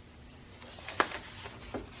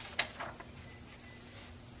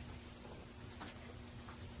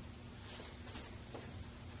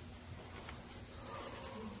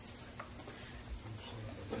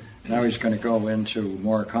 Now he's going to go into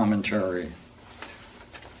more commentary.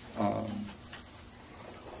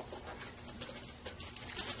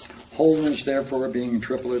 Wholeness, therefore, being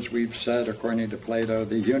triple, as we've said, according to Plato,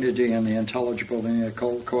 the unity and the intelligible and the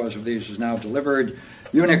occult cause of these is now delivered,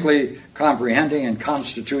 unically comprehending and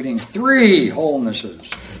constituting three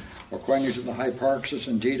wholenesses, according to the hyparxis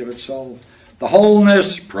indeed of itself, the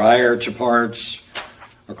wholeness prior to parts,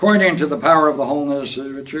 according to the power of the wholeness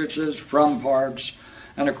which is from parts,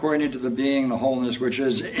 and according to the being, the wholeness which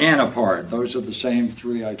is in a part. Those are the same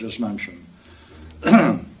three I just mentioned.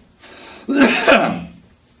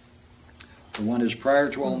 The one is prior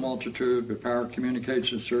to all multitude, but power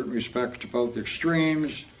communicates in certain respects to both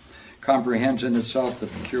extremes, comprehends in itself the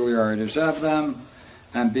peculiarities of them,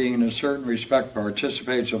 and being in a certain respect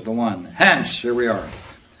participates of the one. Hence, here we are.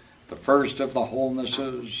 The first of the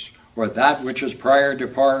wholenesses, or that which is prior to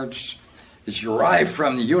parts, is derived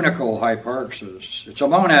from the unical hyparxis. It's a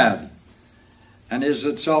monad, and is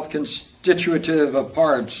itself constitutive of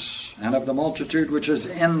parts and of the multitude which is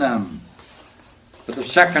in them. But the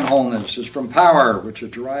second wholeness is from power, which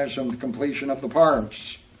it derives from the completion of the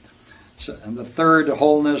parts. So, and the third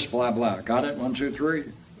wholeness, blah, blah. Got it? 1, 2, 3.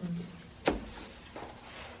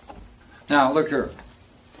 Now, look here.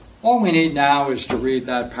 All we need now is to read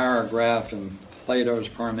that paragraph in Plato's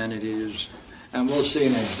Parmenides, and we'll see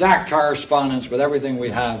an exact correspondence with everything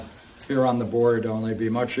we have here on the board, only be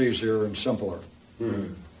much easier and simpler.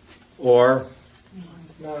 Mm-hmm. Or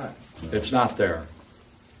it's not there.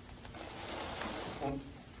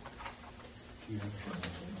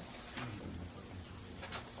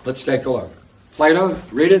 Let's take a look. Plato,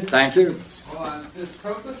 read it. Thank you. Well, does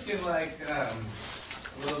Proclus get like a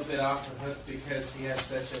little bit off the hook because he has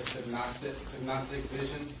such a synoptic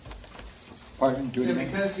vision? Pardon? Do yeah,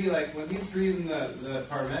 because he when he's reading the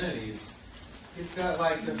Parmenides, he's got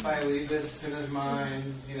like the Philebus in his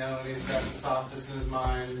mind, and he's got the Sophist in his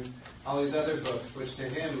mind, and all these other books, which to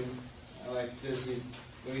him, does he,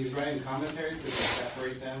 when he's writing commentaries, does he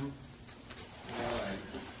separate them?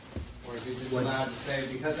 Or is he just allowed to say,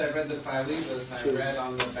 because I read the Philebus, and I read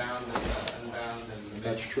on the bound and the unbound and the mixed?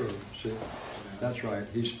 That's true. See, that's right.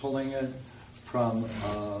 He's pulling it from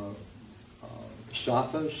the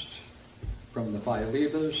Sophist, from the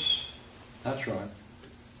Philebus. That's right.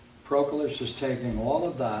 Proclus is taking all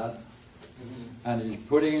of that, and he's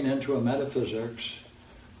putting it into a metaphysics,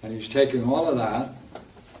 and he's taking all of that,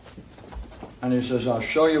 and he says, I'll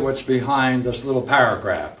show you what's behind this little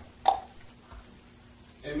paragraph.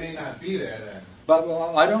 It may not be there then. But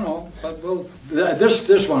well, I don't know. But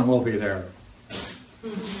this one will be there.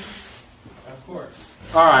 Of course.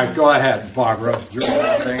 All right, go ahead, Barbara. You're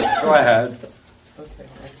thing. Go ahead. Okay,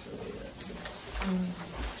 actually,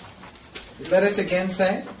 let us again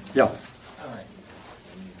say? Yeah. All right.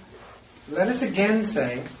 Let us again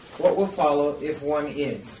say what will follow if one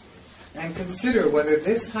is, and consider whether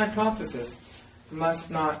this hypothesis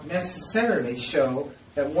must not necessarily show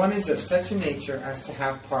that one is of such a nature as to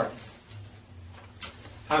have parts.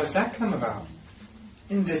 How does that come about?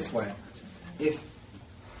 In this way. If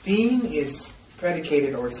being is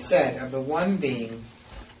predicated or said of the one being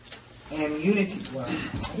and unity, well,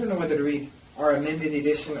 I don't know whether to read our amended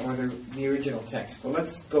edition or the original text, but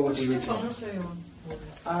let's go with the original.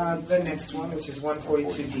 The next one, which is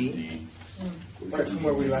 142D, right from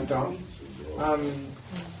where we left off.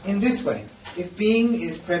 In this way, if being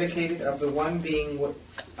is predicated of the one being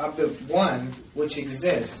of the one which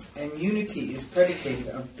exists, and unity is predicated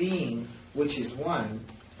of being which is one,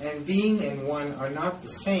 and being and one are not the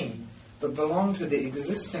same, but belong to the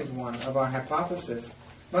existent one of our hypothesis,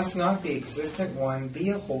 must not the existent one be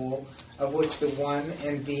a whole of which the one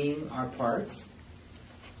and being are parts?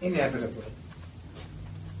 Inevitably.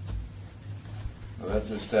 Well, that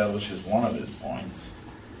establishes one of his points.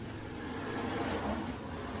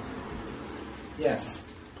 Yes.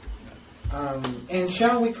 And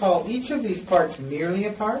shall we call each of these parts merely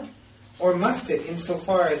a part? Or must it,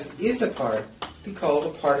 insofar as is a part, be called a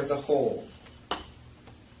part of the whole?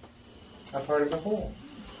 A part of the whole.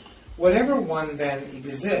 Whatever one then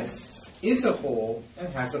exists is a whole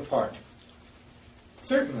and has a part.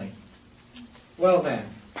 Certainly. Well then,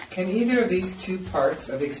 can either of these two parts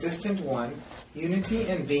of existent one, unity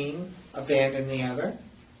and being, abandon the other?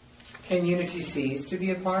 Can unity cease to be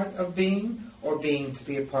a part of being, or being to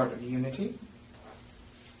be a part of unity?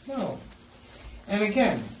 No. And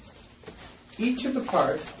again, each of the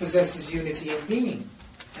parts possesses unity in being,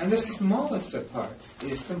 and the smallest of parts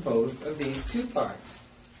is composed of these two parts.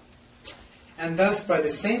 And thus, by the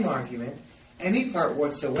same argument, any part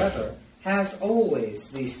whatsoever has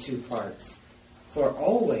always these two parts. For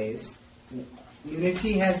always,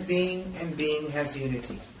 unity has being, and being has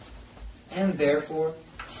unity. And therefore,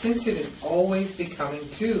 since it is always becoming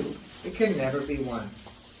two, it can never be one.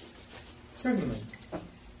 Certainly.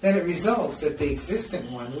 Then it results that the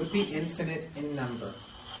existent one would be infinite in number.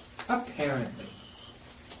 Apparently.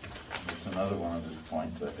 That's another one of his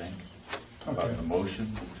points, I think, about the motion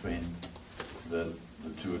between the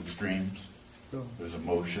two extremes. There's a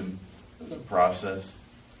motion, there's a process.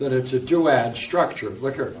 That it's a duad structure.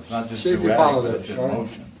 Look here. It's not just See if you follow duadic, but this. it's in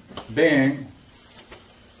motion. Being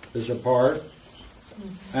is a part,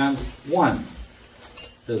 and one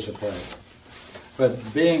is a part.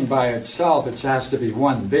 But being by itself, it has to be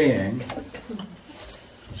one being.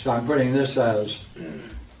 So I'm putting this as,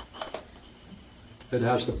 it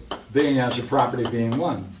has the being has a property being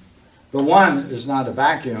one. The one is not a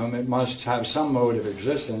vacuum. It must have some mode of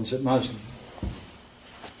existence. It must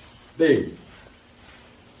be.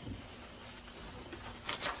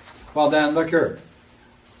 Well then, look here.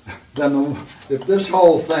 Then if this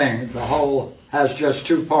whole thing, the whole, has just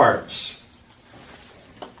two parts,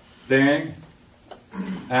 being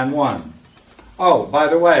and one. Oh, by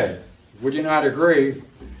the way, would you not agree,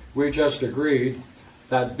 we just agreed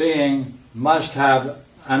that being must have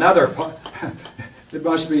another part. It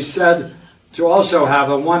must be said to also have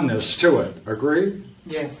a oneness to it. Agreed?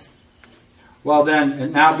 Yes. Well then,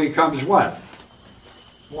 it now becomes what?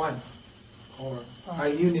 One. Or a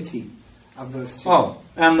unity of those two. Oh,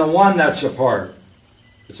 and the one that's a part.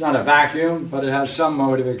 It's not a vacuum, but it has some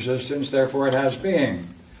mode of existence, therefore it has being.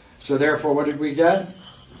 So therefore, what did we get?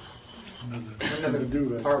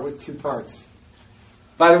 Another part with two parts.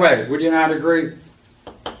 By the way, would you not agree?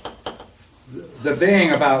 The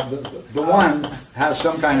being about the one has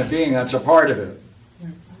some kind of being that's a part of it.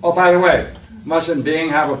 Oh, by the way, mustn't being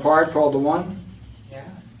have a part called the one? Yeah.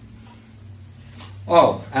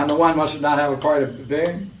 Oh, and the one must not have a part of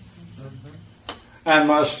being? And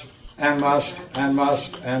must, and must, and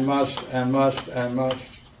must, and must, and must, and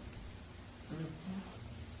must.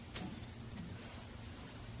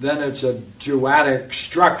 Then it's a duadic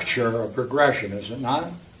structure of progression, is it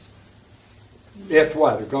not? If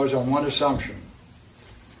what? It goes on one assumption.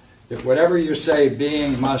 If whatever you say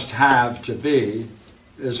being must have to be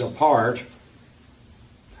is a part,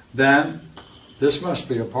 then this must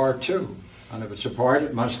be a part too. And if it's a part,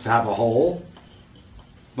 it must have a whole,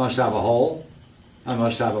 must have a whole, and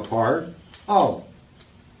must have a part. Oh,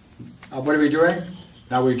 what are we doing?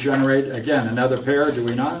 Now we generate, again, another pair, do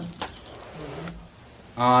we not?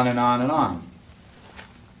 On and on and on.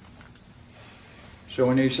 So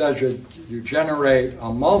when he says you generate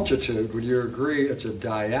a multitude, would you agree it's a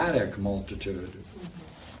dyadic multitude?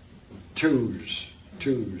 Twos,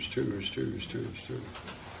 twos, twos, twos, twos,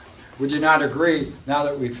 twos. Would you not agree, now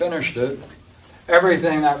that we finished it,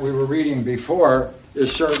 everything that we were reading before is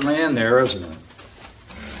certainly in there, isn't it?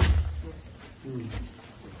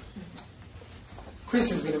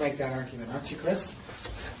 Chris is going to make that argument, aren't you, Chris?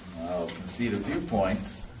 I'll concede a few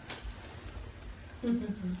points.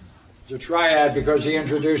 It's a triad because he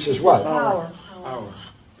introduces what? Power.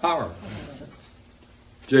 Power.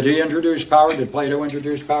 Did he introduce power? Did Plato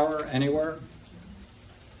introduce power anywhere?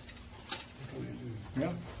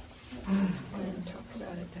 Yeah.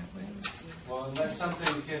 Well, unless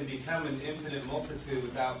something can become an infinite multitude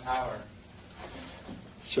without power.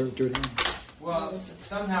 So, Well,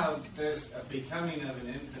 somehow there's a becoming of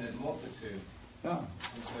an infinite multitude. yeah.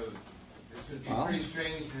 And so this would be pretty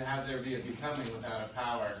strange to have there be a becoming without a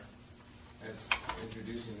power that's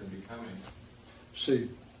introducing the becoming. See,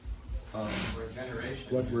 Or a generation.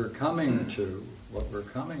 what we're coming to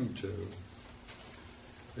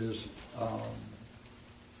is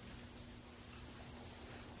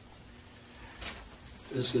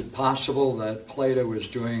it possible that Plato is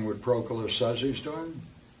doing what Proclus says he's doing?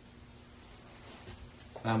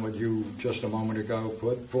 And what you just a moment ago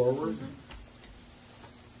put forward?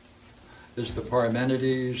 Is the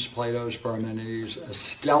Parmenides, Plato's Parmenides, a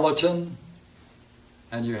skeleton?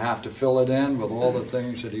 And you have to fill it in with all the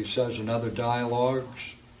things that he says in other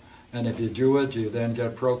dialogues? And if you do it, you then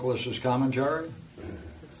get Proclus's commentary?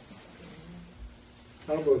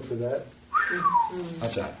 I'll vote for that.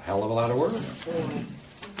 That's a hell of a lot of work.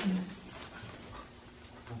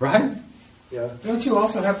 Right? Yeah. Don't you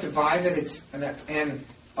also have to buy that it's an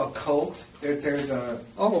occult? There's a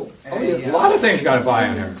A lot of things you got to buy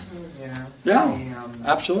in here. Yeah,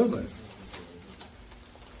 absolutely.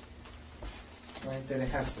 Right, that it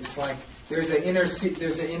has. It's like there's an inner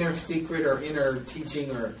secret or inner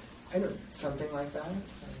teaching or something like that.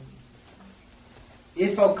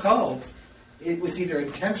 If occult, it was either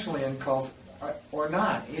intentionally occult or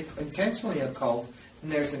not. If intentionally occult, then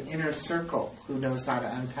there's an inner circle who knows how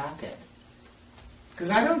to unpack it. Because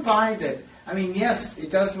I don't buy that. I mean, yes, it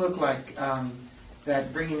does look like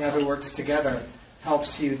that bringing other works together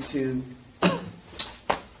helps you to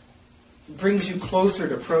brings you closer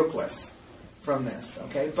to Proclus from this.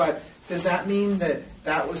 Okay, but does that mean that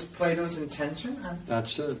that was Plato's intention?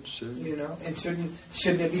 That's it. See? You know, and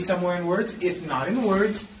shouldn't it be somewhere in words? If not in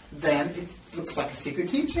words, then it looks like a secret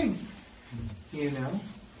teaching. You know,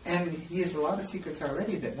 and he has a lot of secrets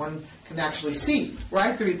already that one can actually see.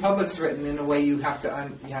 Right? The Republic's written in a way you have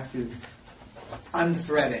to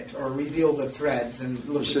unthread it or reveal the threads and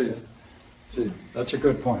look at it. See, that's a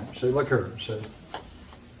good point. See, look here. See,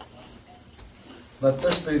 let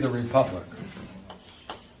this be the Republic.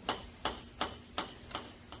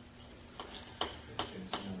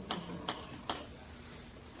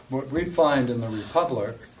 What we find in the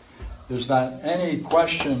Republic is that any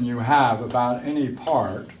question you have about any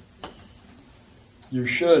part, you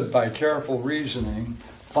should, by careful reasoning,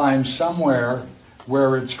 find somewhere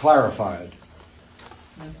where it's clarified.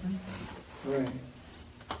 Mm-hmm. Right.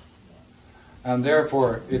 And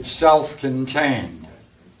therefore, it's self-contained.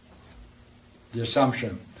 The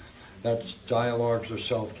assumption that dialogues are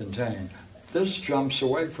self-contained. This jumps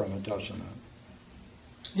away from it, doesn't it?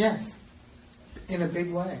 Yes. In a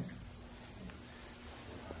big way.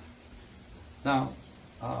 Now,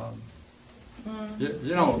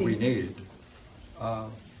 you know what we need.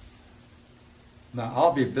 Now,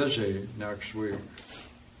 I'll be busy next week,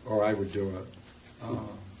 or I would do it.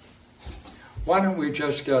 Why don't we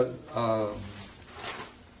just get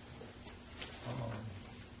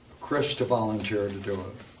Chris to volunteer to do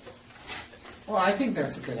it? Well, I think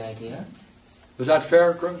that's a good idea. Is that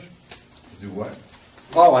fair, Chris? Do what?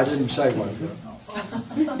 Oh, I didn't say what.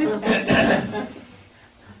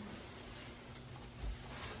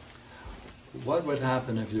 What would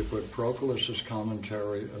happen if you put Proclus's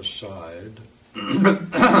commentary aside,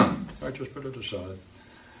 I just put it aside,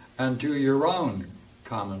 and do your own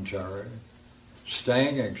commentary,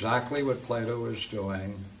 staying exactly what Plato is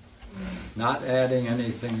doing, not adding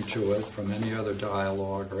anything to it from any other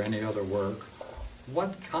dialogue or any other work?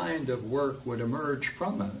 What kind of work would emerge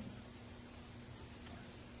from it?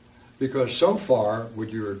 Because so far,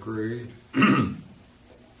 would you agree,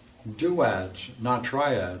 duads, not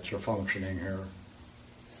triads, are functioning here.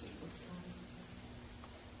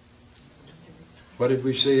 What did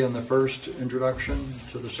we see in the first introduction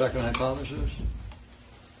to the second hypothesis?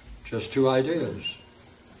 Just two ideas.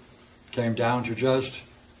 Came down to just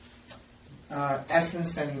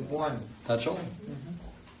essence and one. That's all.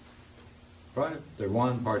 Mm-hmm. Right? The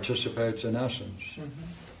one participates in essence. Mm-hmm.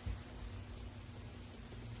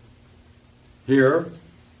 Here,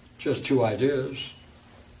 just two ideas.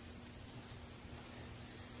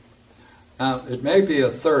 Now, it may be a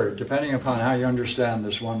third, depending upon how you understand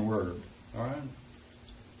this one word. All right?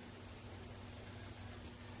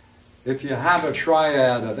 If you have a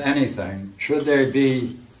triad of anything, should they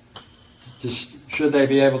be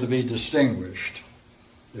able to be distinguished?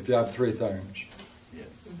 If you have three things. Yes.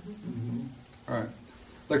 Mm-hmm. All right.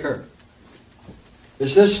 Look here.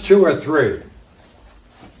 Is this two or three?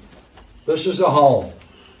 This is a whole.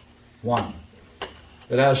 One.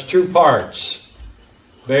 It has two parts,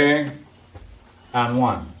 being and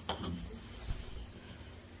one.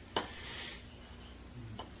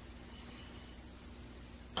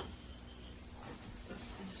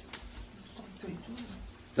 Is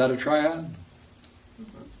that a triad?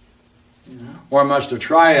 Or must a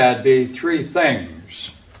triad be three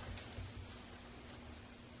things?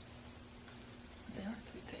 There are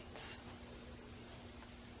three things.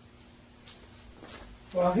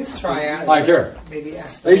 Well, his triad. Like here. Maybe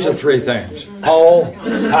These are three things. Whole,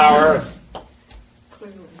 power,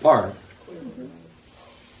 part.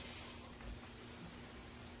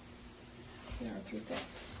 There are three things.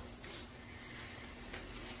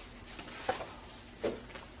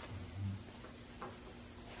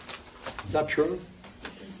 Is that true?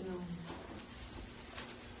 There's no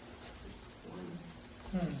one.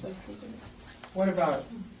 Hmm. So three things. What about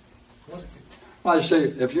what is it? Well, I see,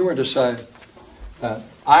 if you were to say that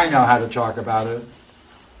I know how to talk about it,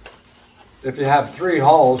 if you have three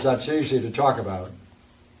wholes, that's easy to talk about.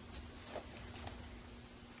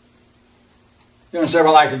 You're going to say,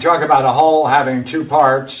 well, I can talk about a whole having two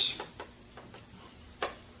parts.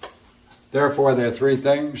 Therefore, there are three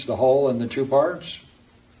things, the whole and the two parts.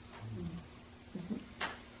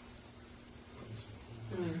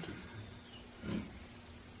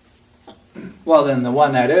 Well, then the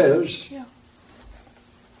one that is,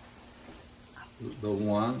 the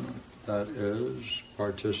one that is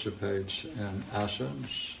participates in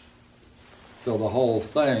essence. So the whole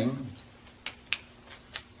thing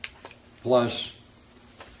plus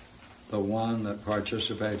the one that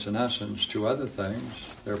participates in essence, two other things,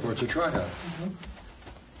 therefore it's a triad.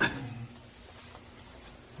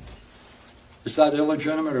 Is that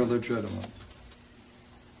illegitimate or legitimate?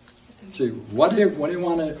 See, what do you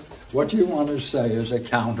want to say is a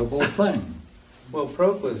countable thing? Well,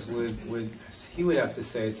 Proclus would have to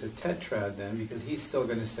say it's a tetrad then, because he's still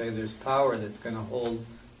going to say there's power that's going to hold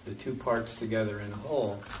the two parts together in a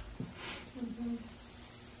whole.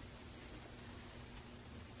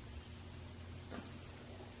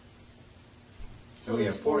 So we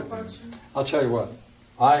have four things. I'll tell you what,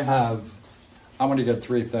 I'm going to get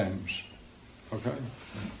three things, okay?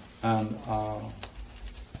 And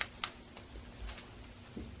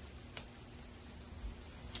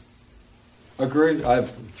agreed, I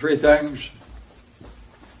have three things.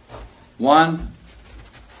 1,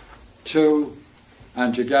 2,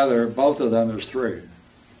 and together, both of them is 3.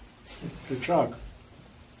 Good job.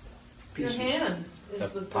 Your hand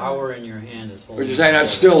is the power in your hand is holding. Would you say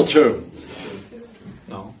that's still 2?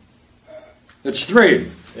 No. It's 3.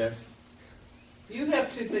 Yes. You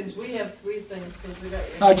have 2 things. We have 3 things because we got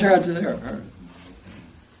your. I tried to there.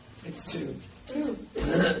 It's 2.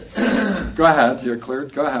 2. Go ahead. You're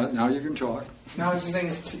cleared. Go ahead. Now you can talk. No, I was just saying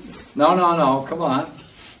it's 2. No. Come on.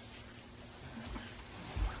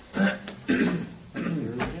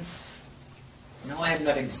 No, I have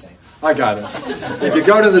nothing to say. I got it. If you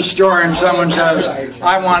go to the store and someone says,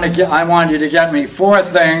 I want you to get me 4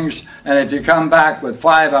 things, and if you come back with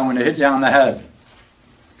 5, I'm going to hit you on the head.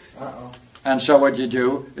 Uh-oh. And so what you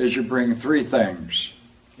do is you bring 3 things.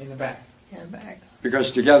 In the back. In the back.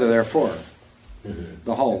 Because together they're 4.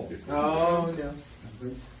 The whole. Oh, no.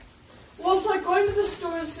 Well, it's like going to the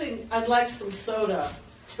store and saying, I'd like some soda,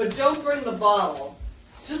 but don't bring the bottle.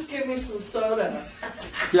 Just give me some soda.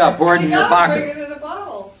 Yeah, pour it in your You gotta bring pocket. it in a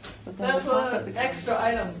bottle. That's an extra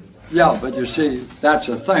item. Yeah, but you see, that's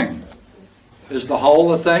a thing. Is the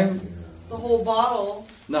whole a thing? The whole bottle.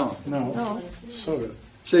 No. No. Soda.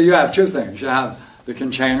 So you have 2 things. You have the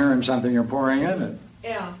container and something you're pouring in it.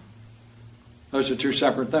 Yeah. Those are 2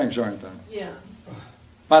 separate things, aren't they? Yeah.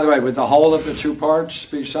 By the way, would the whole of the 2 parts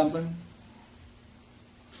be something?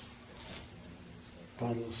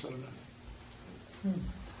 Bottle of soda.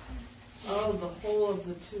 Oh, the whole of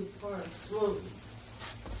the 2 parts. Well,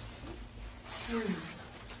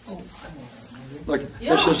 Look,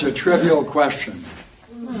 this is a trivial question.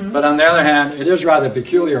 But on the other hand, it is rather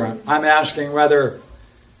peculiar. I'm asking whether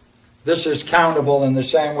this is countable in the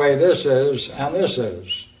same way this is and this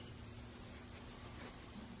is.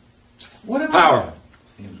 What about Power.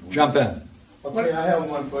 Jump in. Okay, I have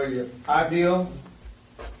one for you. Ideal,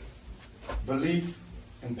 belief,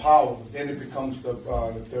 and power. Then it becomes the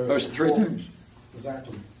third. Those are 3 things.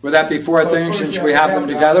 Exactly. Would that be 4 Because things first since you we have them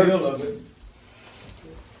the together? ideal of it,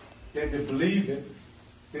 then to believe it,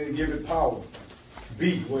 then to give it power to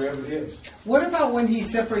be wherever it is. What about when he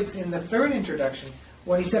separates in the third introduction,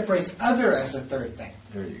 when he separates other as a third thing?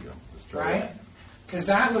 There you go. Let's try Right? that. Because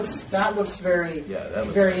that looks very Yeah, that looks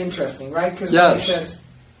very interesting, right? Because Yes.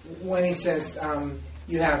 when he says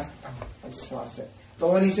you have, I just lost it.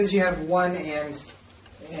 But when he says you have one and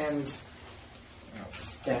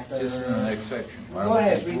stack Just in the next section. Go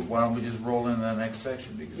ahead, read. Why don't we just roll in the next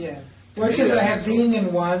section? Because Yeah. to Where it me, says that I have makes being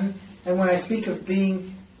in one, and when I speak of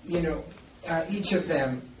being, each of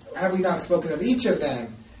them, have we not spoken of each of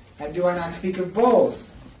them? And do I not speak of both?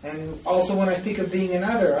 And also when I speak of being in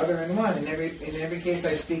other in one. In every case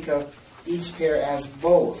I speak of each pair as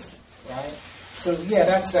both. Right? So yeah,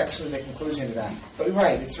 that's actually the conclusion to that. But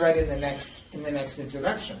right, it's right in the next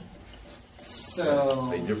introduction. So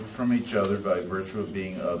They differ from each other by virtue of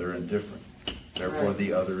being other and different. Therefore, Right.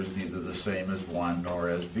 the other is neither the same as one nor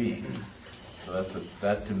as being. So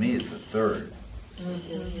that to me is the third.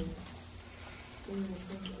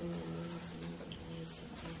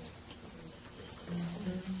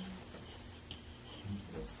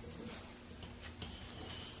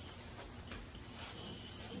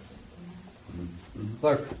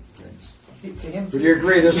 Look, to him would you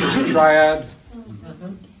agree this is a triad?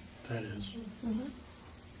 That is.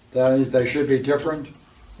 That is, they should be different?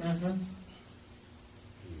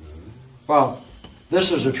 Well,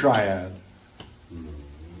 this is a triad.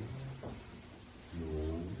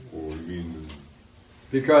 Or you mean,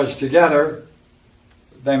 Because together,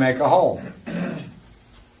 they make a whole.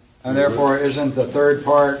 And therefore, isn't the third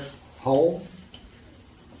part whole?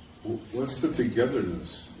 what's the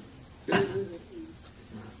togetherness?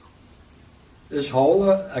 Is whole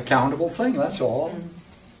a countable thing, that's all.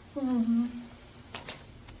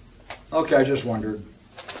 Okay, I just wondered.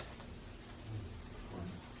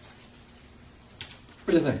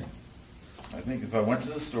 What do you think? I think if I went to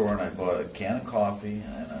the store and I bought a can of coffee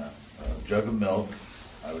and a jug of milk,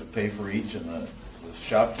 I would pay for each, and the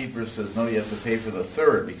shopkeeper says, no, you have to pay for the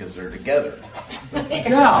third because they're together.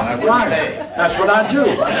 Yeah, right. That's what I do.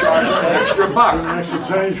 I charge an extra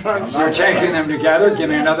buck. You're taking them together, give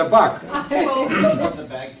me another buck. The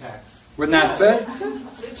bag tax. Wouldn't that fit?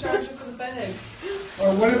 They charge you for the bag.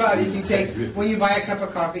 Or what about if you take, when you buy a cup of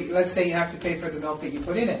coffee, let's say you have to pay for the milk that you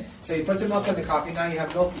put in it. So you put the milk in the coffee, now you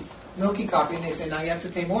have milky coffee, and they say now you have to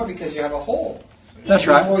pay more because you have a whole. That's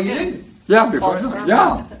right. Before you didn't. Yeah, before,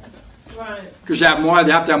 yeah. Right. Because you have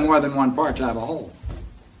to have more than one part to have a whole.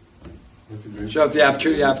 So if you have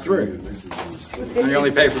two, you have three. And you only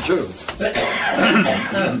pay for two.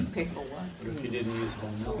 Pay for one. If you didn't use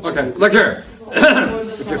whole milk. Okay, look here.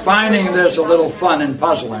 If you're finding this a little fun and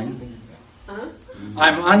puzzling,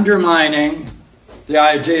 I'm undermining the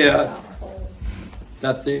idea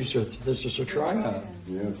that this is a triad.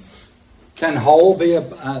 Yes. Can whole be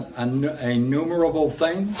a numerable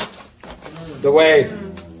thing? The way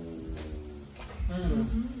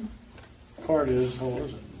Part is, whole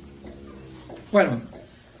isn't. wait a minute.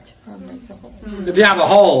 If you have a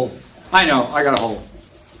whole, I know, I got a whole.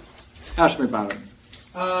 Ask me about it.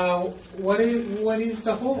 What is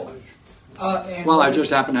the whole? And Well, I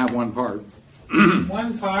just happen to have one part.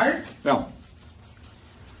 one part? No.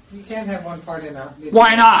 You can't have one part in a.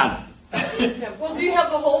 Why not? Well, do you have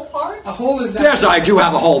the whole part? A whole is that. Yes, I do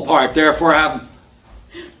have a whole part, therefore I have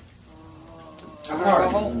A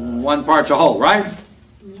part. one part's a whole, right?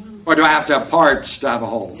 Or do I have to have parts to have a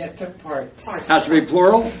whole? Yeah, to parts. Has to be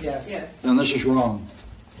plural? Yes. Yeah. Then this is wrong.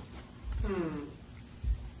 Wait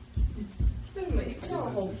a minute, you can have a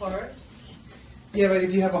whole part. Yeah, but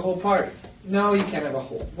if you have a whole part, no, you can't have a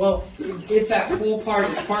whole. Well, if that whole part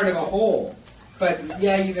is part of a whole, but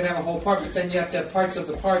yeah, you can have a whole part, but then you have to have parts of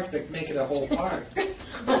the part that make it a whole part. That's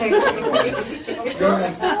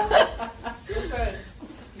right.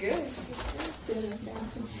 Good.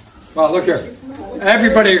 Well, look here.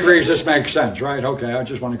 Everybody agrees this makes sense, right? Okay, I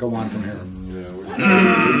just want to go on from here. Yeah,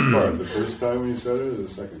 which part? The first time when you said it or the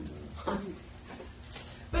second time?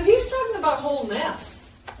 But he's talking about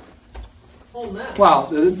wholeness. Wholeness. Well,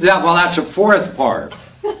 that's a fourth part.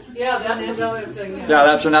 Yeah, that's another thing. Yeah,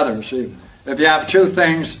 that's another. See, if you have two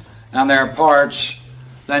things and they're parts,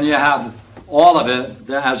 then you have all of it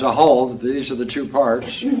as a whole. These are the two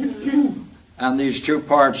parts. And these two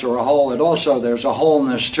parts are a whole. There's a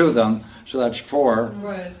wholeness to them, so that's four.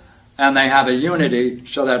 Right. And they have a unity,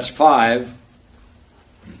 so that's five.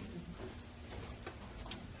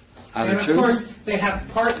 Out And of of two? course, they have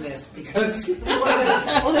partness because.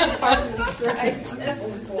 Oh, that part is right.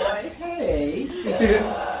 Oh, boy. Hey.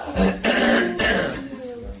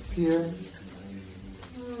 Pierre?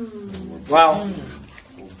 Well,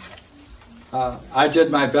 I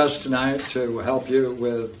did my best tonight to help you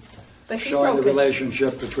with But he showing the broke it.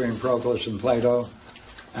 relationship between Proclus and Plato.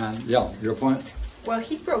 And, yeah, your point? Well,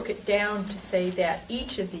 he broke it down to say that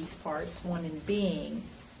each of these parts, one in being,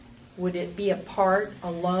 would it be a part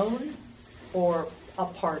alone or a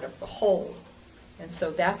part of the whole? And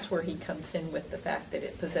so that's where he comes in with the fact that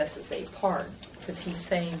it possesses a part, because he's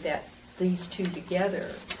saying that these two together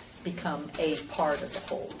become a part of the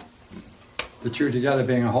whole. The two together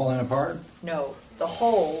being a whole and a part? No, the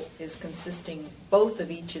whole is consisting both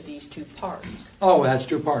of each of these two parts, Oh, that's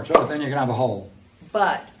two parts. Oh, then you can have a whole.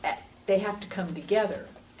 but they have to come together,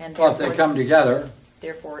 and Well, if they come together,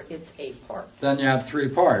 therefore it's a part. then you have three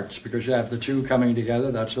parts, because you have the two coming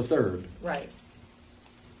together, that's the third. Right.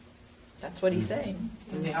 That's what he's saying.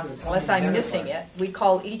 And you have the Unless I'm together missing part. it, we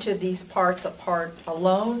call each of these parts a part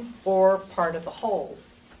alone or part of the whole.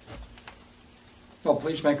 Well,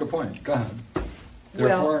 please make a point. Go ahead.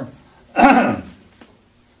 Well- Therefore,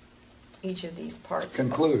 Each of these parts.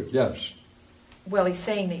 conclude, yes. Well, he's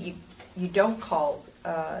saying that you don't call,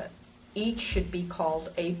 each should be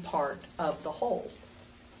called a part of the whole.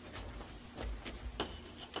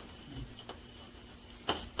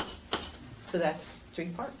 So that's three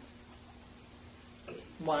parts.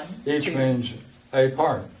 One, Each two, means a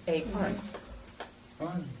part. a part.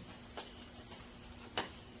 Fine.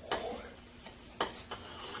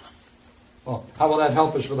 Well, how will that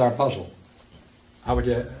help us with our puzzle? How would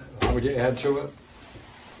you add to it?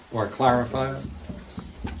 Or clarify it?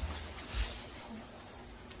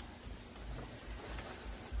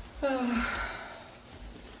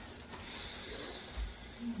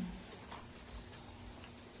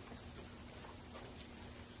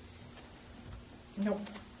 Nope.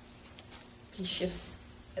 He shifts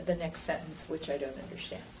the next sentence, which I don't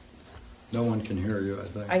understand. No one can hear you, I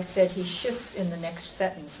think. I said he shifts in the next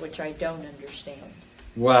sentence, which I don't understand.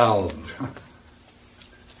 Well,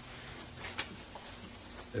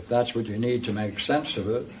 if that's what you need to make sense of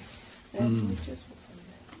it, and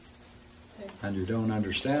you don't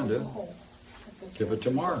understand it, give it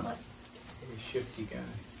to Mark. He's a shifty guy.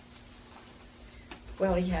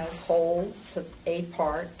 Well, he has whole, a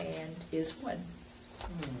part, and is one.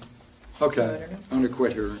 Okay, I'm going to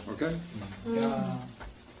quit here, okay?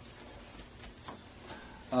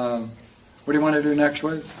 What do you want to do next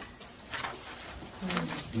week?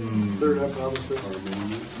 Third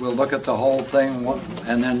hypothesis. We'll look at the whole thing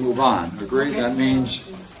and then move on. Agree? That means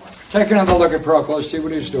take another look at Proclus, see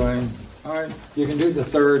what he's doing. All right, you can do the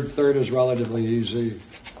third. Third is relatively easy,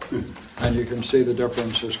 and you can see the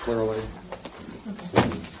differences clearly.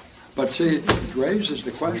 But see, it raises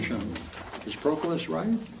the question, is Proclus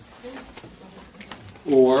right?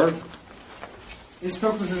 Or Is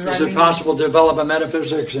Proclus is right? it possible to develop a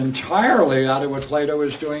metaphysics entirely out of what Plato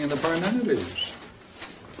is doing in the Parmenides?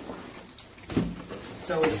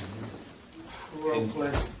 So is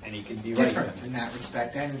Proclus And he could be different right. in that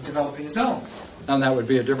respect and developing his own And that would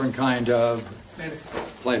be a different kind of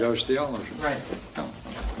metaphysics? Plato's theology. Right. Oh,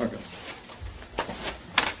 okay.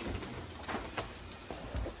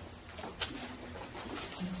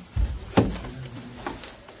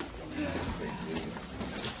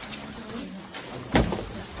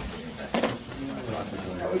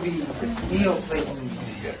 That would be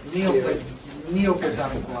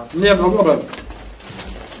Neoplatonic philosophy.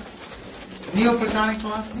 Neoplatonic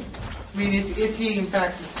philosophy? I mean, if he in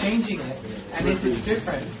fact is changing it, and if it's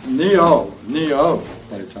different.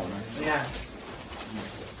 Neo-Platonic. Yeah.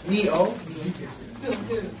 Neo.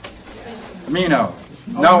 Meno.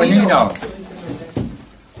 Oh, No, Neo. Nino.